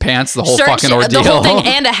 shoes, pants, the whole fucking ordeal. The whole thing,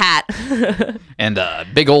 and a hat. And a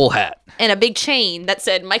big old hat. And a big chain that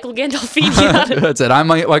said Michael Gandolfini on it. That said, I'm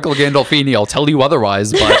Michael Gandolfini. I'll tell you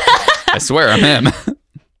otherwise, but I swear I'm him.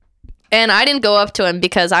 And I didn't go up to him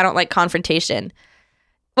because I don't like confrontation.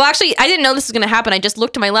 Well, actually, I didn't know this was going to happen. I just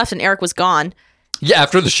looked to my left and Eric was gone. Yeah,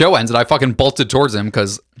 after the show ends, and I fucking bolted towards him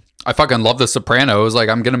because I fucking love The Sopranos. Like,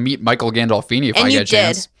 I'm gonna meet Michael Gandolfini if And I you get a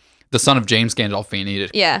chance. did. The son of James Gandolfini,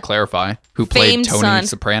 to clarify, who played Famed Tony son.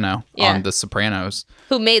 Soprano on The Sopranos.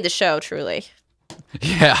 Who made the show, truly.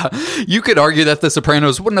 Yeah, you could argue that The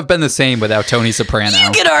Sopranos wouldn't have been the same without Tony Soprano.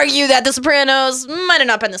 You could argue that The Sopranos might have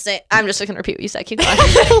not been the same. I'm just going to repeat what you said. Keep going.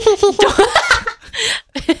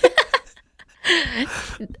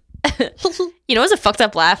 You know what's a fucked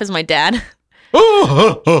up laugh is my dad.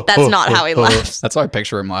 That's not how he laughs. That's how I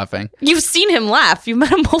picture him laughing. You've seen him laugh. You've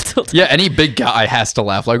met him multiple times. Yeah, any big guy has to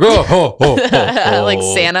laugh like, Like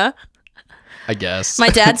Santa. I guess. My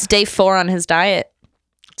dad's day 4 on his diet.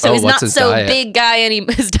 So he's not so diet? big guy, and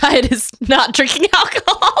his diet is not drinking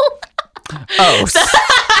alcohol. Oh,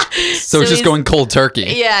 so it's just going cold turkey.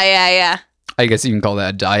 Yeah. I guess you can call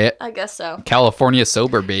that a diet. I guess so. California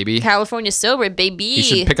sober, baby. California sober, baby. You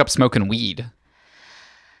should pick up smoking weed.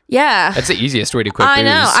 Yeah. That's the easiest way to quit booze. I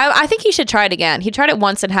know. I think he should try it again. He tried it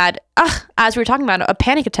once and had, as we were talking about, a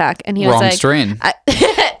panic attack. And he was Wrong like, strain.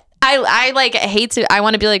 I like hate to, I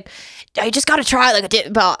want to be like, I just got to try like a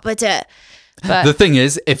dip, but the thing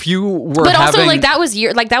is, if you were but also having, like that was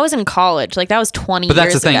that was in college, like that was 20 years ago. But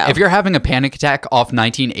that's the thing. If you're having a panic attack off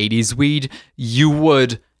 1980s weed, you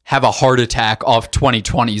would have a heart attack off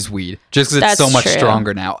 2020s weed just because it's so much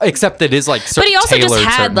stronger now. Except it is like but he also just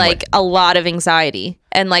had like way. a lot of anxiety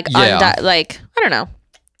and like like I don't know.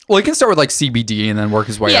 Well, he can start with like CBD and then work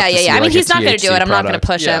his way up to see, I mean, like, he's a not going to do THC it. I'm not going to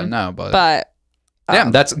product. push him. No, but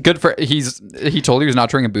yeah, that's good for he told you he's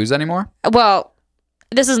not drinking booze anymore. Well,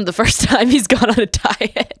 this isn't the first time he's gone on a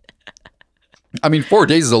diet. I mean, 4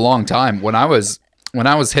 days is a long time. When I was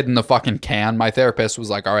hitting the fucking can, my therapist was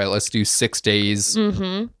like, all right, let's do 6 days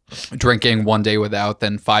drinking, 1 day without,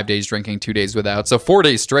 then 5 days drinking, 2 days without. So 4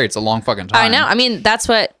 days straight, it's a long fucking time. I know. I mean, that's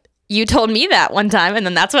what you told me that one time, and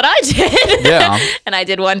then that's what I did. Yeah. And I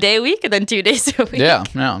did 1 day a week and then 2 days a week. Yeah.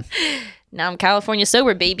 Now I'm California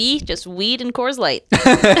sober, baby. Just weed and Coors Light.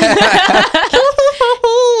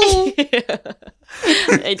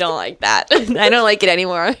 I don't like that. I don't like it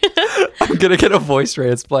anymore. I'm going to get a voice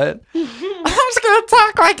transplant. I'm just going to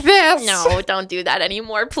talk like this. No, don't do that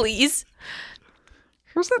anymore, please.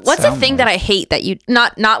 What's the thing that I hate that you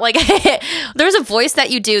not like there's a voice that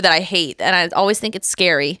you do that I hate and I always think it's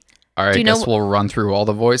scary. All right, I guess we'll run through all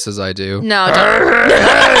the voices I do. No, don't.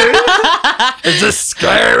 Is this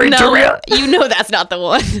scary to me? You know that's not the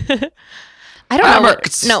one. I don't know.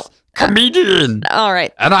 No. Comedian. All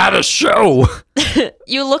right. And I had a show.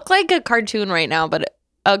 You look like a cartoon right now, but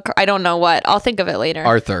I don't know what. I'll think of it later.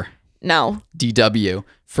 Arthur. No. DW.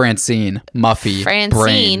 Francine. Muffy.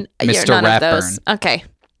 Brain. Mr. You're none of Ratburn. those. Okay.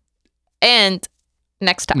 And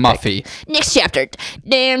next topic. Muffy. Next chapter.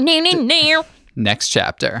 Next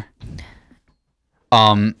chapter.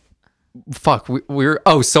 Fuck,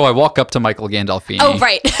 so I walk up to Michael Gandolfini. Oh,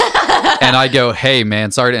 right. And I go, hey,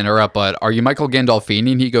 man, sorry to interrupt, but are you Michael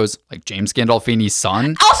Gandolfini? And he goes, like, James Gandolfini's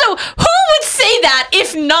son? Also, who would say that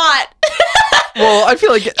if not? Well, I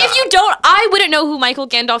feel like... if you don't, I wouldn't know who Michael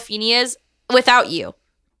Gandolfini is without you.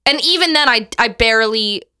 And even then, I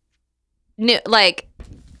barely knew, like,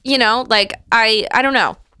 you know, like, I don't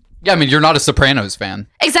know. Yeah, I mean, you're not a Sopranos fan.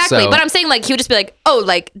 Exactly, so. But I'm saying, like, he would just be like, oh,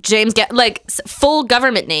 like, James, like, full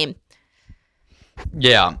government name.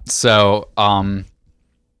 Yeah, so, I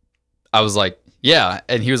was like, yeah,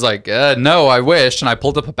 and he was like, no, I wish, and I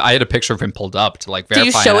pulled up, I had a picture of him pulled up to, like, verify.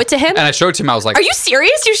 Did you show it to him? And I showed it to him, I was like... Are you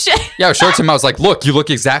serious? You should... Yeah, I showed it to him, I was like, look, you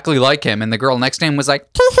look exactly like him, and the girl next to him was like...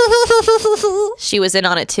 She was in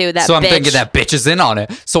on it, too, that So I'm bitch. thinking that bitch is in on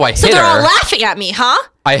it, so I hit her. So they're all laughing at me, huh?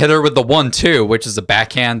 I hit her with the 1-2, which is a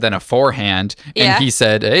backhand, then a forehand, and he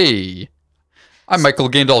said, hey... I'm Michael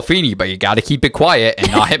Gandolfini, but you got to keep it quiet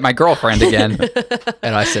and not hit my girlfriend again.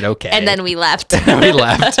 And I said, okay. And then we left. We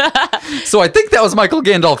left. So I think that was Michael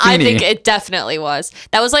Gandolfini. I think it definitely was.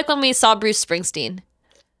 That was like when we saw Bruce Springsteen.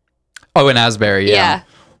 Oh, in Asbury, yeah. Yeah,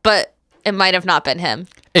 but it might have not been him.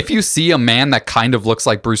 If you see a man that kind of looks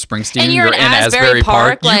like Bruce Springsteen, and you're in Asbury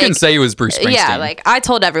Park, like, you can say it was Bruce Springsteen. Yeah, like I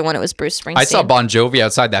told everyone it was Bruce Springsteen. I saw Bon Jovi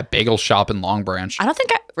outside that bagel shop in Long Branch. I don't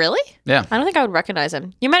think really? Yeah. I don't think I would recognize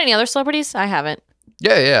him. You met any other celebrities? I haven't.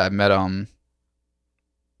 Yeah, I met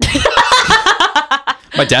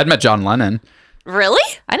my dad met John Lennon. Really?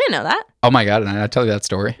 I didn't know that. Oh my god, and I tell you that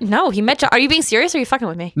story. No, he met John. Are you being serious or are you fucking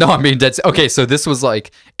with me? No, I mean that's okay. So this was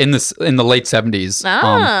like in the late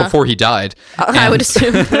 70s, before he died. I would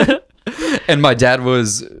assume. And my dad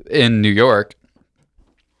was in New York,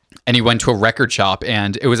 and he went to a record shop,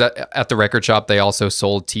 and it was at the record shop. They also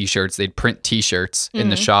sold T-shirts. They'd print T-shirts in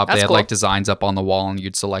the shop. They had cool. like designs up on the wall, and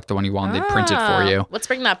you'd select the one you wanted. They'd print it for you. Let's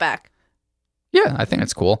bring that back. Yeah, I think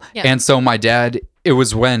it's cool. Yeah. And so my dad, it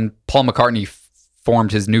was when Paul McCartney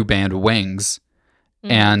formed his new band Wings,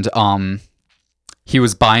 and he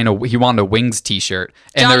wanted a Wings t-shirt.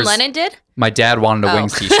 And John Lennon did? My dad wanted a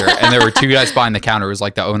Wings t-shirt, and there were two guys behind the counter. It was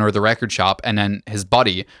like the owner of the record shop, and then his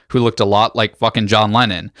buddy who looked a lot like fucking John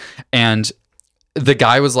Lennon. And the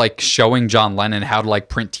guy was like showing John Lennon how to like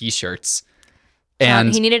print t-shirts.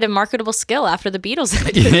 And he needed a marketable skill after the Beatles.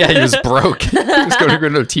 yeah, he was broke. He was going to go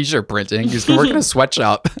into t-shirt printing. He was going to work in a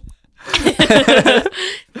sweatshop.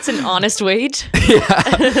 It's an honest wage.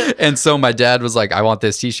 Yeah. And so my dad was like, I want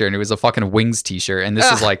this t-shirt. And it was a fucking Wings t-shirt. And this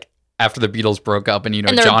is like after the Beatles broke up and,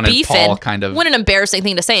 and John beefing. and Paul kind of. What an embarrassing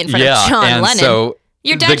thing to say in front of John and Lennon. So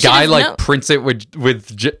your dad the guy like known. prints it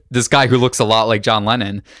with this guy who looks a lot like John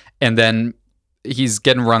Lennon. And then he's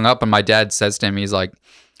getting rung up. And my dad says to him, he's like,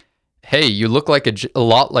 hey, you look like a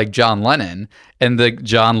lot like John Lennon. And the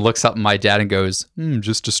John looks up at my dad and goes,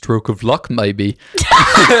 just a stroke of luck, maybe.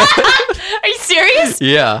 Are you serious?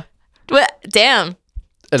 Yeah. What? Damn.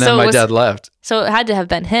 And then my dad left. So it had to have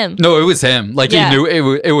been him. No, it was him. Like Yeah. he knew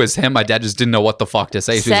it was him. My dad just didn't know what the fuck to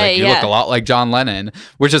say. So he was like, you look a lot like John Lennon,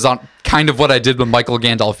 which is kind of what I did with Michael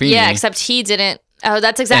Gandolfini. Yeah, except he didn't. Oh,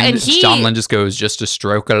 that's exactly. And John Lennon just goes, just a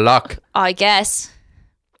stroke of luck. I guess.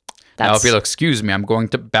 Now, if you'll excuse me, I'm going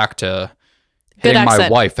back to Good hitting my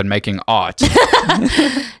accent. wife and making art.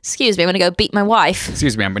 Excuse me, I'm going to go beat my wife.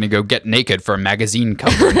 Excuse me, I'm going to go get naked for a magazine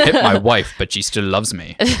cover and hit my wife, but she still loves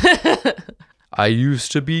me. I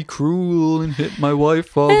used to be cruel and hit my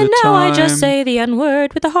wife all the now time. I just say the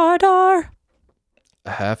N-word with a hard R. I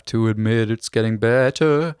have to admit it's getting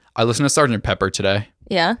better. I listened to Sgt. Pepper today.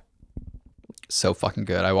 Yeah. So fucking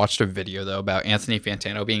good. I watched a video though about Anthony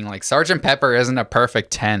Fantano being like, Sgt. Pepper isn't a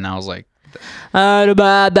perfect 10. I was like,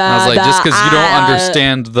 just because you don't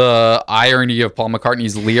understand the irony of Paul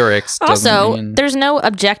McCartney's lyrics doesn't Also, mean... there's no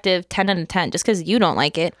objective 10 out of 10 just because you don't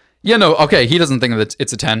like it. Yeah, no, okay. He doesn't think that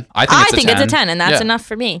it's a 10. I think it's a 10, and that's enough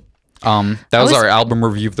for me. That was our album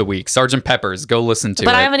review of the week. Sgt. Pepper's. Go listen to it.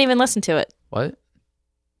 But I haven't even listened to it. What?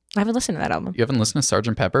 I haven't listened to that album. You haven't listened to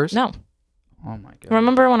Sgt. Pepper's? No. Oh my god.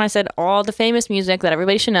 Remember when I said all the famous music that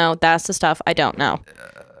everybody should know? That's the stuff I don't know.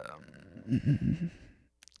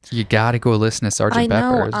 You gotta go listen to Sgt.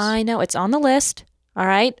 Pepper's. I know. It's on the list. All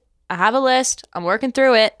right. I have a list. I'm working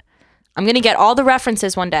through it. I'm going to get all the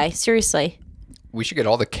references one day. Seriously. We should get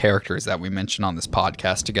all the characters that we mention on this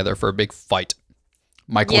podcast together for a big fight.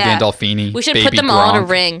 Michael Yeah. Gandolfini. We should Baby put them Gronk. all in a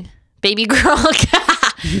ring. Baby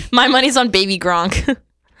Gronk. My money's on Baby Gronk.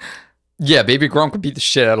 Yeah, Baby Gronk would beat the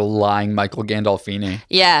shit out of lying Michael Gandolfini.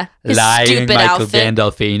 Yeah. His Lying stupid Michael outfit.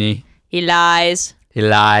 Gandolfini. He lies. He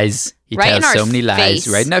lies. He Right in tells our so many lies. face.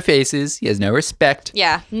 Right in our faces. He has no respect.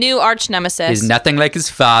 Yeah. New arch nemesis. He's nothing like his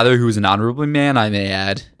father, who was an honorable man, I may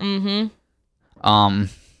add. Mm-hmm.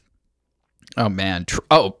 Oh man.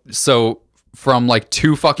 So from like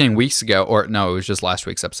 2 fucking weeks ago, or no, it was just last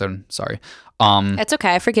week's episode. Sorry. It's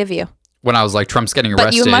okay. I forgive you. When I was like, Trump's getting arrested.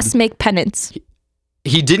 But you must make penance.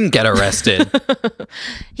 He didn't get arrested.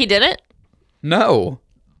 He didn't? No.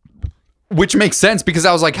 Which makes sense because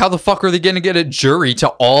I was like, how the fuck are they going to get a jury to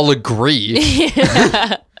all agree? You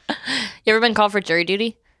ever been called for jury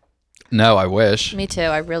duty? No, I wish. Me too.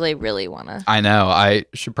 I really, really want to. I know. I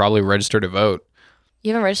should probably register to vote.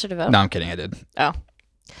 You haven't registered to vote? No, I'm kidding. I did. Oh.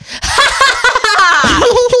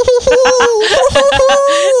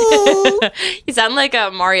 You sound like a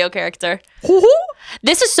Mario character.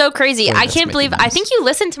 This is so crazy. I that's can't believe. making I think you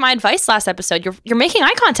listened to my advice last episode. You're making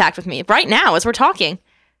eye contact with me right now as we're talking.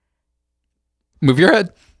 Move your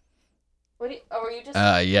head. Were you just?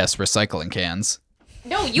 Yes, recycling cans.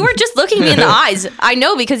 No, you were just looking me in the eyes. I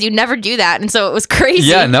know because you never do that, and so it was crazy.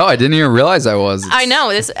 Yeah, no, I didn't even realize I was. I know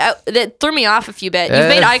this. That threw me off a few bit. You've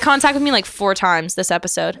made eye contact with me like 4 times this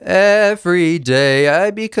episode. Every day I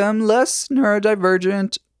become less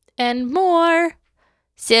neurodivergent. And more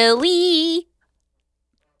silly.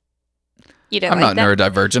 You don't I'm like not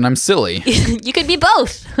that? neurodivergent. I'm silly. You could be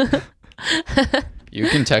both. You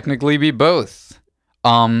can technically be both.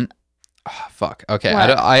 Fuck. Okay.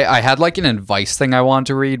 What? I had like an advice thing I wanted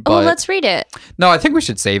to read, but Let's read it. no, I think we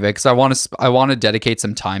should save it because I want to dedicate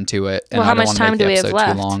some time to it. And Well, how I don't much wanna time make the do we have episode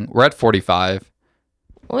left? Too long. We're at 45.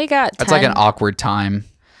 We got 10. That's like an awkward time.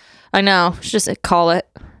 I know. Just call it.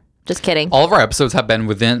 Just kidding. All of our episodes have been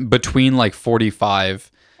between like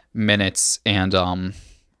 45 minutes and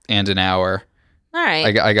an hour. All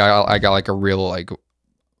right. I got like a real like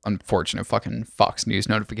unfortunate fucking Fox News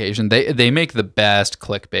notification. They make the best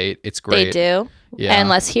clickbait. It's great. They do. Yeah. And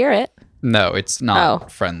let's hear it. No, it's not Oh.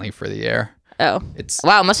 friendly for the air. Oh. It's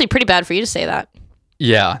Wow. It must be pretty bad for you to say that.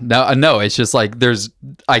 Yeah, no, it's just like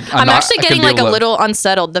I'm actually getting like a little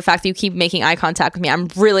unsettled. The fact that you keep making eye contact with me, I'm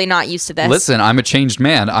really not used to this. Listen, I'm a changed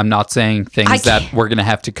man. I'm not saying things that we're gonna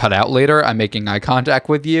have to cut out later. I'm making eye contact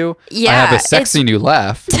with you. Yeah, I have a sexy new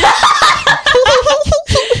laugh.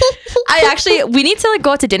 We need to like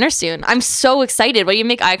go out to dinner soon. I'm so excited. Will you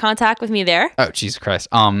make eye contact with me there? Oh, Jesus Christ.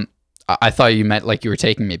 I thought you meant like you were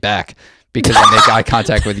taking me back. Because I make eye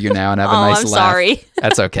contact with you now and have a nice laugh. Sorry.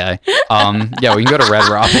 That's okay. Yeah, we can go to Red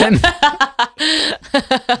Robin.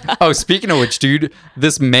 Oh, speaking of which, dude,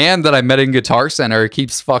 this man that I met in Guitar Center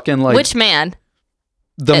keeps fucking like... Which man?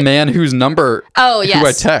 The man whose number... Oh, yes. Who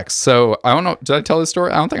I text. So, I don't know. Did I tell this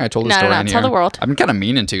story? I don't think I told this story in here. Tell the world. I've been kind of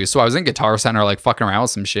meaning to. So, I was in Guitar Center like fucking around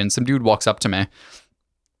with some shit and some dude walks up to me.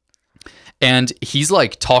 And he's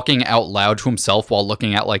like talking out loud to himself while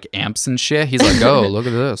looking at like amps and shit. He's like, "Oh, look at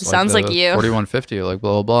this! Sounds like you. 4150, like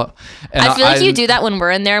blah blah blah." And I feel like you do that when we're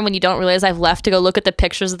in there, and when you don't realize I've left to go look at the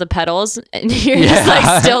pictures of the pedals, and you're just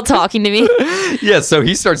like still talking to me. Yeah. So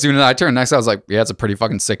he starts doing it. I turn next. I was like, "Yeah, it's a pretty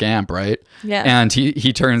fucking sick amp, right?" Yeah. And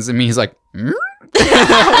he turns to me. He's like, and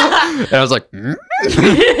I was like, and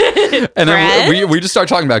then we just started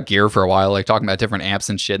talking about gear for a while, like talking about different amps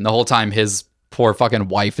and shit. And the whole time his poor fucking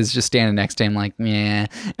wife is just standing next to him like, yeah.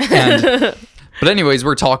 But anyways,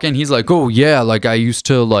 we're talking. He's like, oh yeah, like I used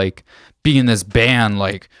to like be in this band.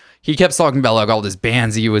 Like he kept talking about like all this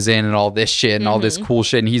bands he was in and all this shit and all this cool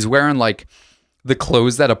shit. And he's wearing like the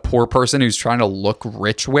clothes that a poor person who's trying to look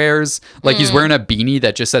rich wears. Like he's wearing a beanie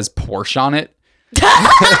that just says Porsche on it.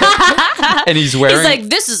 And he's like,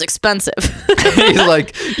 this is expensive. He's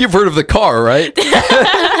like, you've heard of the car, right?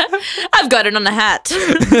 I've got it on a hat.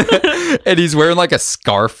 And he's wearing like a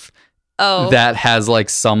scarf that has like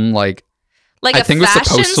some like I think it was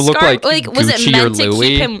supposed to look like was Gucci it meant or to Louis.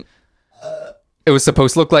 keep him... It was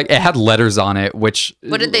supposed to look like it had letters on it, which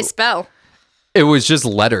what did they spell? It was just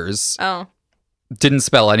letters. Oh. Didn't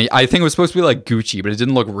spell any. I think it was supposed to be like Gucci, but it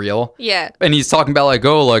didn't look real. Yeah. And he's talking about like,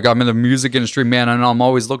 oh, like I'm in the music industry, man, and I'm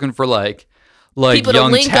always looking for like people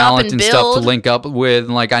young talent and stuff to link up with.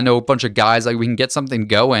 And like I know a bunch of guys, like we can get something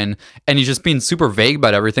going. And he's just being super vague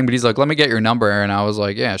about everything. But he's like, let me get your number. And I was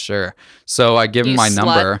like, yeah, sure. So I give him my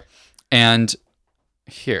number. And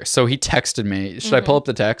here, so he texted me. Should I pull up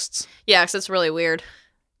the texts? Yeah, because it's really weird.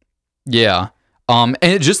 Yeah. And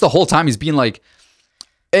it just the whole time he's being like,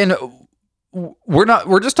 and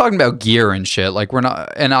we're just talking about gear and shit. Like we're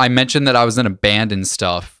not, and I mentioned that I was in a band and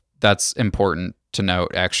stuff. That's important to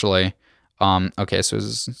note, actually. Okay, so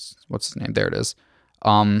what's his name? There it is.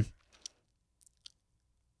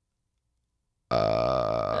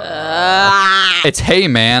 It's, hey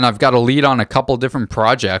man, I've got a lead on a couple different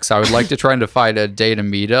projects. I would like to try to find a day to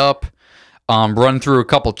meet up, run through a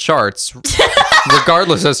couple charts,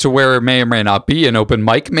 regardless as to where it may or may not be, an open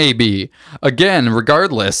mic maybe. Again,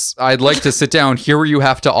 regardless, I'd like to sit down, hear what you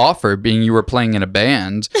have to offer, being you were playing in a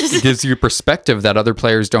band. It gives you a perspective that other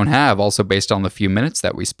players don't have. Also, based on the few minutes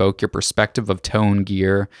that we spoke, your perspective of tone,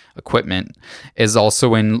 gear, equipment is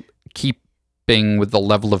also in keeping with the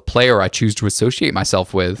level of player I choose to associate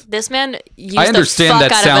myself with. This man used I understand the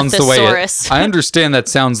fuck that out sounds of a the way thesaurus. I understand that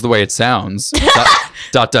sounds the way it sounds.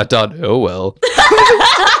 dot. Oh well.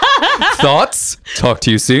 Thoughts? Talk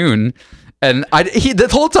to you soon. And the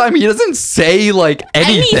whole time he doesn't say like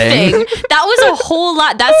anything. That was a whole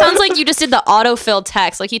lot. That sounds like you just did the autofill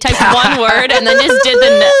text. Like he typed one word and then just did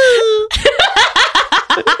the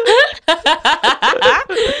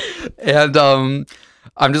and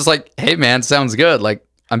I'm just like, hey man, sounds good. Like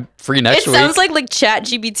I'm free next week. It sounds like Chat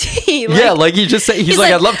GPT. Like, yeah, like he just say he's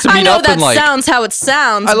like, I'd love to meet up and like. I know that sounds how it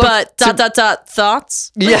sounds, but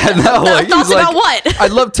thoughts. Yeah, no, like thoughts he's about like, what?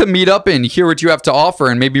 I'd love to meet up and hear what you have to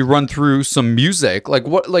offer and maybe run through some music. Like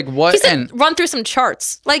what? He said run through some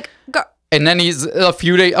charts. Like. And then he's a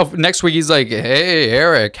few days next week. He's like, "Hey,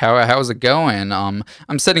 Eric, how's it going? I'm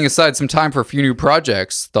setting aside some time for a few new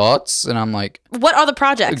projects. Thoughts?" And I'm like, "What are the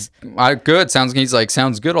projects?" Good. He's like,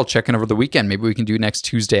 "Sounds good. I'll check in over the weekend. Maybe we can do next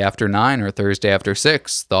Tuesday after 9 or Thursday after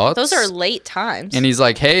 6. Thoughts?" Those are late times. And he's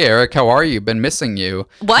like, "Hey, Eric, how are you? Been missing you.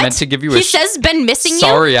 What? Meant to give you he says been missing you.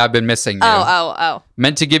 Sorry, I've been missing you. Oh.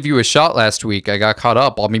 Meant to give you a shot last week. I got caught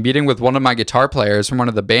up. I'll be meeting with one of my guitar players from one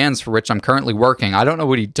of the bands for which I'm currently working. I don't know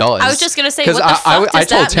what he does. I was just gonna say, what the fuck I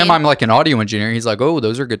told that him mean? I'm like an audio engineer. He's like, oh,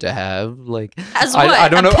 those are good to have. Like, as what? I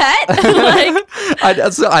don't know. Pet? Like,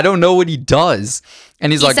 I don't know what he does.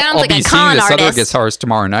 And he's like, I'll be seeing this other guitarist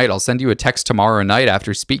tomorrow night. I'll send you a text tomorrow night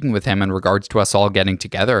after speaking with him in regards to us all getting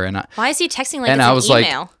together. And why is he texting like and it's I was an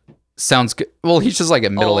email? Like, sounds good. Well, he's just like a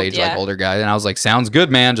middle-aged, like older guy. And I was like, sounds good,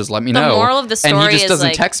 man. Just let me know. The moral of the story and he just is doesn't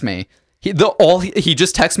like, text me. He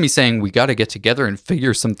just texted me saying we got to get together and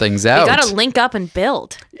figure some things out. We got to link up and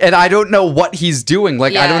build. And I don't know what he's doing.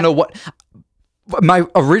 Like I don't know what. My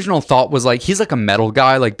original thought was like he's like a metal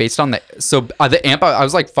guy, like based on the amp. I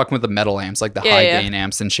was like fucking with the metal amps, like the high gain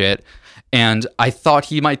amps and shit. And I thought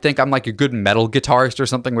he might think I'm like a good metal guitarist or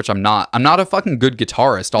something, which I'm not. I'm not a fucking good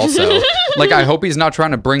guitarist. Also, like I hope he's not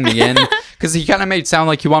trying to bring me in because he kind of made it sound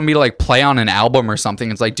like he wanted me to like play on an album or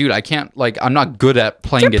something. It's like, dude, I can't. Like I'm not good at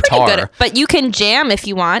playing guitar. Good but you can jam if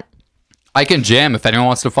you want. I can jam if anyone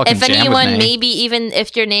wants to fucking jam with me. If anyone, maybe even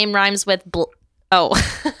if your name rhymes with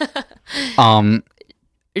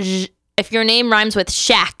if your name rhymes with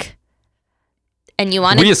Shaq and you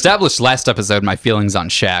want We established last episode my feelings on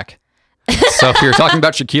Shaq. So if you're talking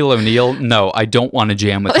about Shaquille O'Neal, no, I don't want to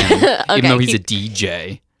jam with him, even though he's a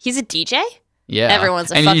DJ. He's a DJ? Yeah.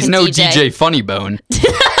 Everyone's a and fucking he's no DJ. Funny Bone.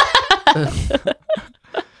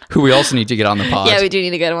 Who we also need to get on the pod. Yeah, we do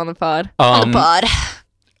need to get him on the pod.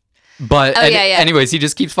 But anyways, he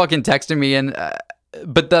just keeps fucking texting me and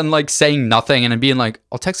but then like saying nothing and then being like,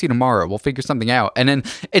 I'll text you tomorrow. We'll figure something out. And then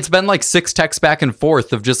it's been like 6 texts back and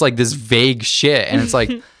forth of just like this vague shit. And it's like,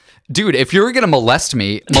 dude, if you were going to molest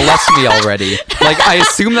me already. Like I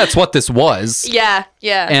assume that's what this was. Yeah.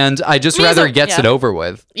 And I just rather he gets it over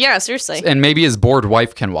with. Yeah, seriously. And maybe his bored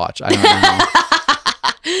wife can watch. I don't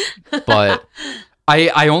know. But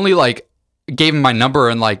I only like gave him my number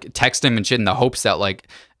and like text him and shit in the hopes that like,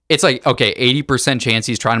 it's like, okay, 80% chance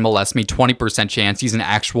he's trying to molest me, 20% chance he's an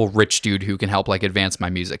actual rich dude who can help like advance my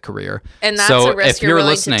music career. And that's a risk if you're willing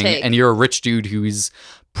listening to take. And you're a rich dude who's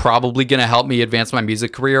probably going to help me advance my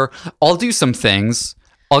music career, I'll do some things.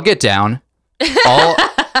 I'll get down.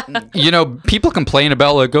 People complain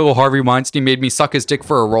about like, oh, Harvey Weinstein made me suck his dick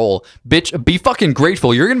for a role. Bitch, be fucking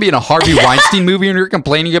grateful. You're going to be in a Harvey Weinstein movie and you're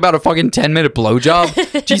complaining about a fucking 10-minute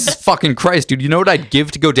blowjob? Jesus fucking Christ, dude. You know what I'd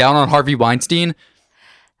give to go down on Harvey Weinstein?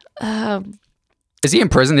 Is he in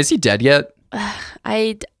prison? Is he dead yet?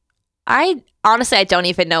 I honestly, I don't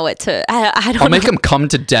even know what to. I don't. I'll make him come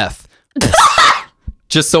to death,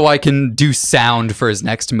 just so I can do sound for his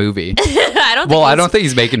next movie. I don't think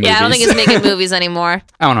he's making movies. Yeah, I don't think he's making movies anymore.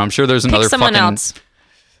 I don't know. I'm sure there's another someone fucking else.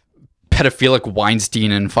 Pedophilic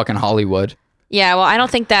Weinstein in fucking Hollywood. Yeah, well, I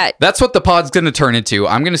don't think that. That's what the pod's going to turn into.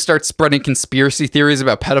 I'm going to start spreading conspiracy theories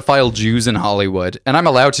about pedophile Jews in Hollywood, and I'm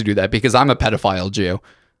allowed to do that because I'm a pedophile Jew.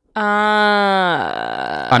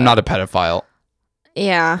 I'm not a pedophile.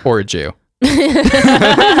 Yeah. Or a Jew.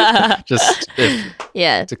 Just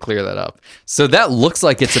to clear that up. So that looks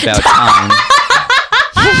like it's about time.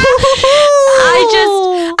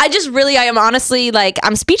 I am honestly like,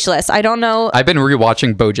 I'm speechless. I don't know. I've been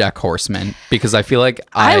rewatching BoJack Horseman because I feel like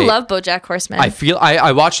I love BoJack Horseman.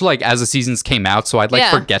 I watched like as the seasons came out, so I'd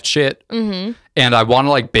like forget shit. Mm-hmm. And I want to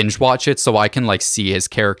like binge watch it so I can like see his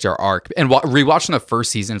character arc. And rewatching the first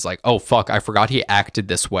season, it's like, oh fuck, I forgot he acted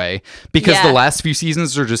this way. Because the last few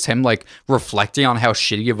seasons are just him like reflecting on how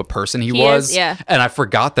shitty of a person he was. Yeah. And I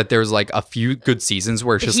forgot that there's like a few good seasons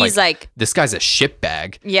where it's just like this guy's a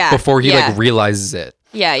shitbag. Yeah. Before he like realizes it.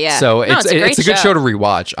 Yeah. So it's a good show to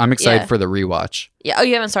rewatch. I'm excited for the rewatch. Yeah. Oh,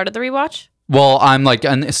 you haven't started the rewatch? Well, I'm like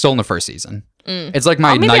still in the first season. It's like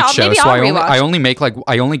my night show, so I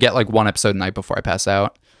only get like one episode a night before I pass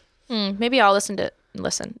out. Maybe I'll listen.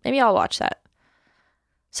 Maybe I'll watch that.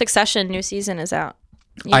 Succession new season is out.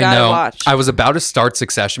 You I gotta know. Watch. I was about to start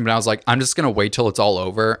Succession, but I was like, I'm just gonna wait till it's all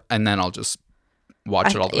over and then I'll just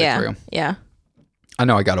watch it all the way through. Yeah. I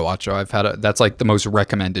know I gotta watch it. That's like the most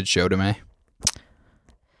recommended show to me.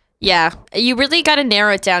 Yeah, you really got to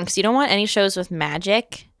narrow it down because you don't want any shows with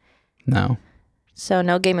magic. No. So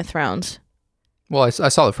no Game of Thrones. Well, I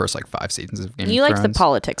saw the first like 5 seasons of Game of Thrones. You like the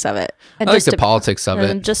politics of it. And I like the politics of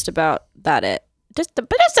it. And just about that it. Just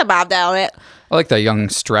about that it. I like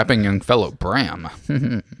that strapping young fellow, Bram.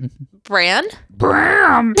 Bran?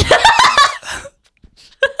 Bram!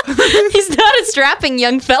 He's not a strapping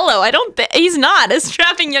young fellow. He's not a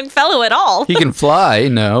strapping young fellow at all. He can fly,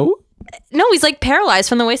 no? No, he's like paralyzed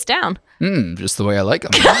from the waist down. Just the way I like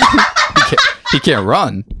him. He can't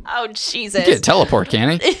run. Oh, Jesus. He can't teleport,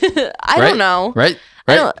 can he? I don't know. Right?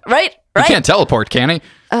 Right? He can't teleport, can he?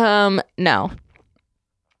 No.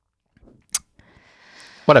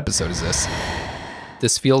 What episode is this?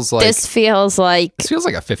 This feels like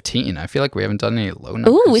a 15. I feel like we haven't done any low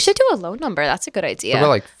numbers. Ooh, we should do a low number. That's a good idea. What about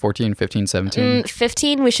like 14, 15, 17?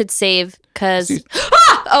 15 we should save because...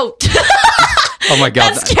 Oh my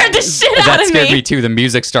god. That scared the shit out of me. That scared me too. The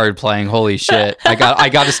music started playing. Holy shit. I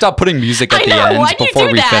got to stop putting music at the end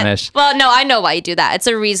before we finish. Well, no, I know why you do that. It's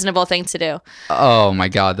a reasonable thing to do. Oh my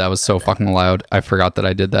god, that was so fucking loud. I forgot that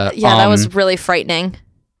I did that. Yeah, that was really frightening.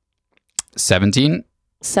 17?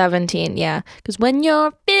 17, yeah. Because when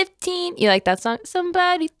you're 15, you like that song?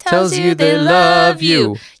 Somebody tells you they love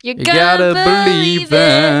you. You gotta believe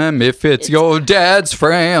them if it's your dad's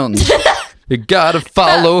friend. You gotta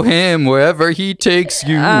follow him wherever he takes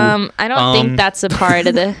you. I don't think that's a part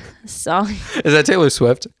of the song. Is that Taylor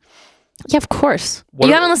Swift? Yeah, of course.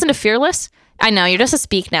 You haven't listened to Fearless? I know, you're just a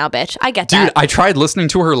Speak Now bitch. I get that. Dude, I tried listening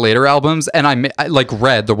to her later albums, and I like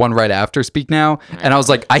read the one right after Speak Now, and I was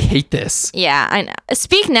like, I hate this. Yeah, I know.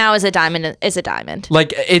 Speak Now is a diamond.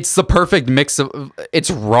 Like, it's the perfect mix of,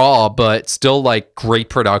 it's raw, but still like great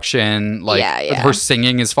production. Like, her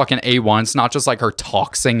singing is fucking A1. It's not just like her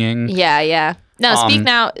talk singing. Yeah. No, Speak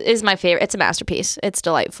Now is my favorite. It's a masterpiece. It's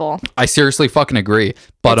delightful. I seriously fucking agree.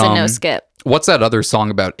 But it's a no skip. What's that other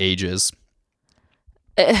song about ages?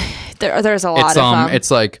 There's a lot of them.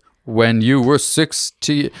 It's like when you were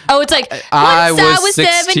 16. Oh, it's like I was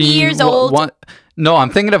 7 years old. No, I'm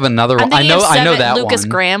thinking of another one. I know that Lucas one.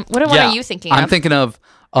 Graham. What are you thinking of? I'm thinking of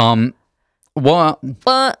what?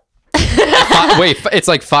 Wait, it's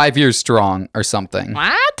like 5 years strong or something.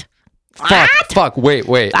 What? Fuck. Wait.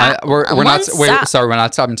 We're not. Wait, sorry. We're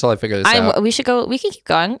not stopping until I figure this out. We should go. We can keep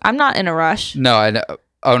going. I'm not in a rush. No, I know.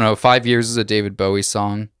 Oh no, 5 years is a David Bowie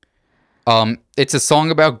song. It's a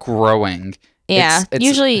song about growing. Yeah, it's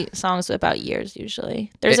usually songs about years.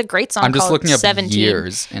 There's a great song. I'm just called looking up 17.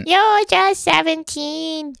 years. You're just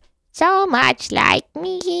 17, so much like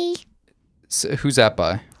me. So who's that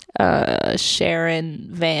by? Sharon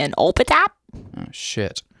Van Opetap. Oh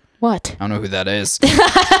shit. What? I don't know who that is.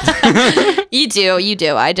 You do.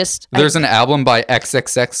 There's an album by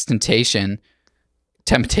XXX Temptation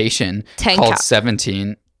called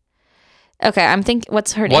 17. Okay, I'm thinking.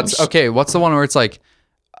 What's her name? What's the one where it's like,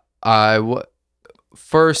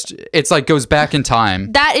 first? It's like goes back in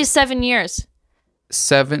time. That is 7 years.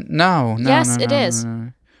 7? No. Yes, it is.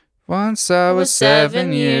 No. Once I was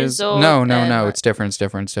 7 years old. No. It's different.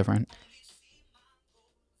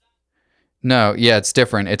 No, yeah, it's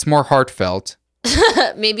different. It's more heartfelt.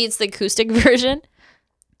 Maybe it's the acoustic version.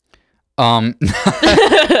 Thanks.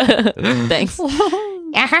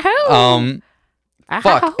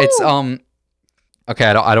 Fuck. It's Okay,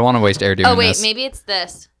 I don't want to waste air doing this. Oh wait, maybe it's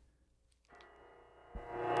this.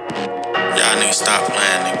 Y'all niggas stop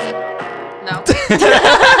playing, nigga. No.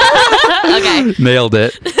 Okay. Nailed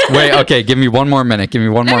it. Wait, okay, give me one more minute.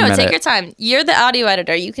 No, take your time. You're the audio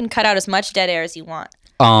editor. You can cut out as much dead air as you want.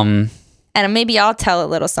 And maybe I'll tell a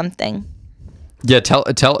little something. Yeah, tell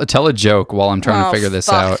a joke while I'm trying to figure this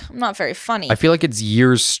out. I'm not very funny. I feel like it's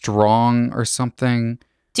Years Strong or something.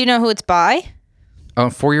 Do you know who it's by? Oh,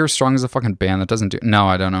 4 Years Strong is a fucking band that doesn't do. No,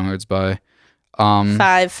 I don't know who it's by.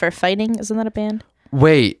 5 for Fighting, isn't that a band?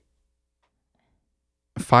 Wait.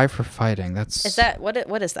 5 for Fighting. That's. Is that what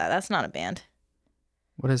is that? That's not a band.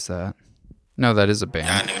 What is that? No, that is a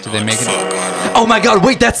band. Did they make it? Oh my god,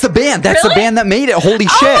 wait, that's the band. That's Really? the band that made it. Holy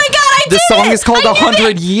shit. Oh my god, The song is called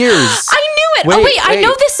 100 Years. I knew it. Wait, I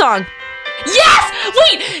know this song. Yes!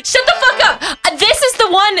 Wait, shut the fuck up. This is the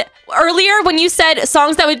one earlier when you said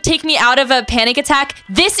songs that would take me out of a panic attack.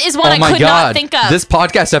 This is one I could not think of. This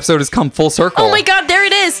podcast episode has come full circle. Oh my god, there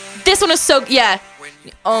it is. This one is so, yeah.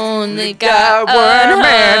 Only got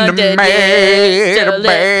 100 years to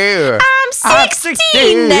live. I'm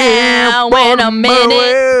 16 now when I'm in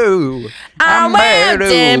it. I'm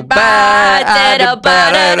waiting by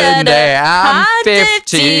I'm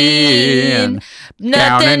 15.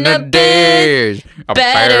 Nothing a days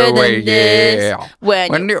better than this.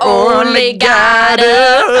 When you only got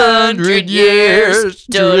 100 years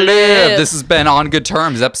to live. This has been On Good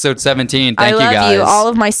Terms, episode 17. Thank you guys. I love you, all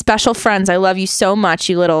of my special friends. I love you so much,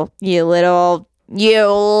 you little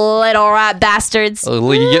rat bastards. You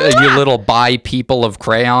little bi people of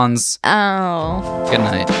crayons. Oh. Good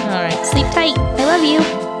night. All right. Sleep tight. I love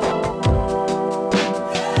you.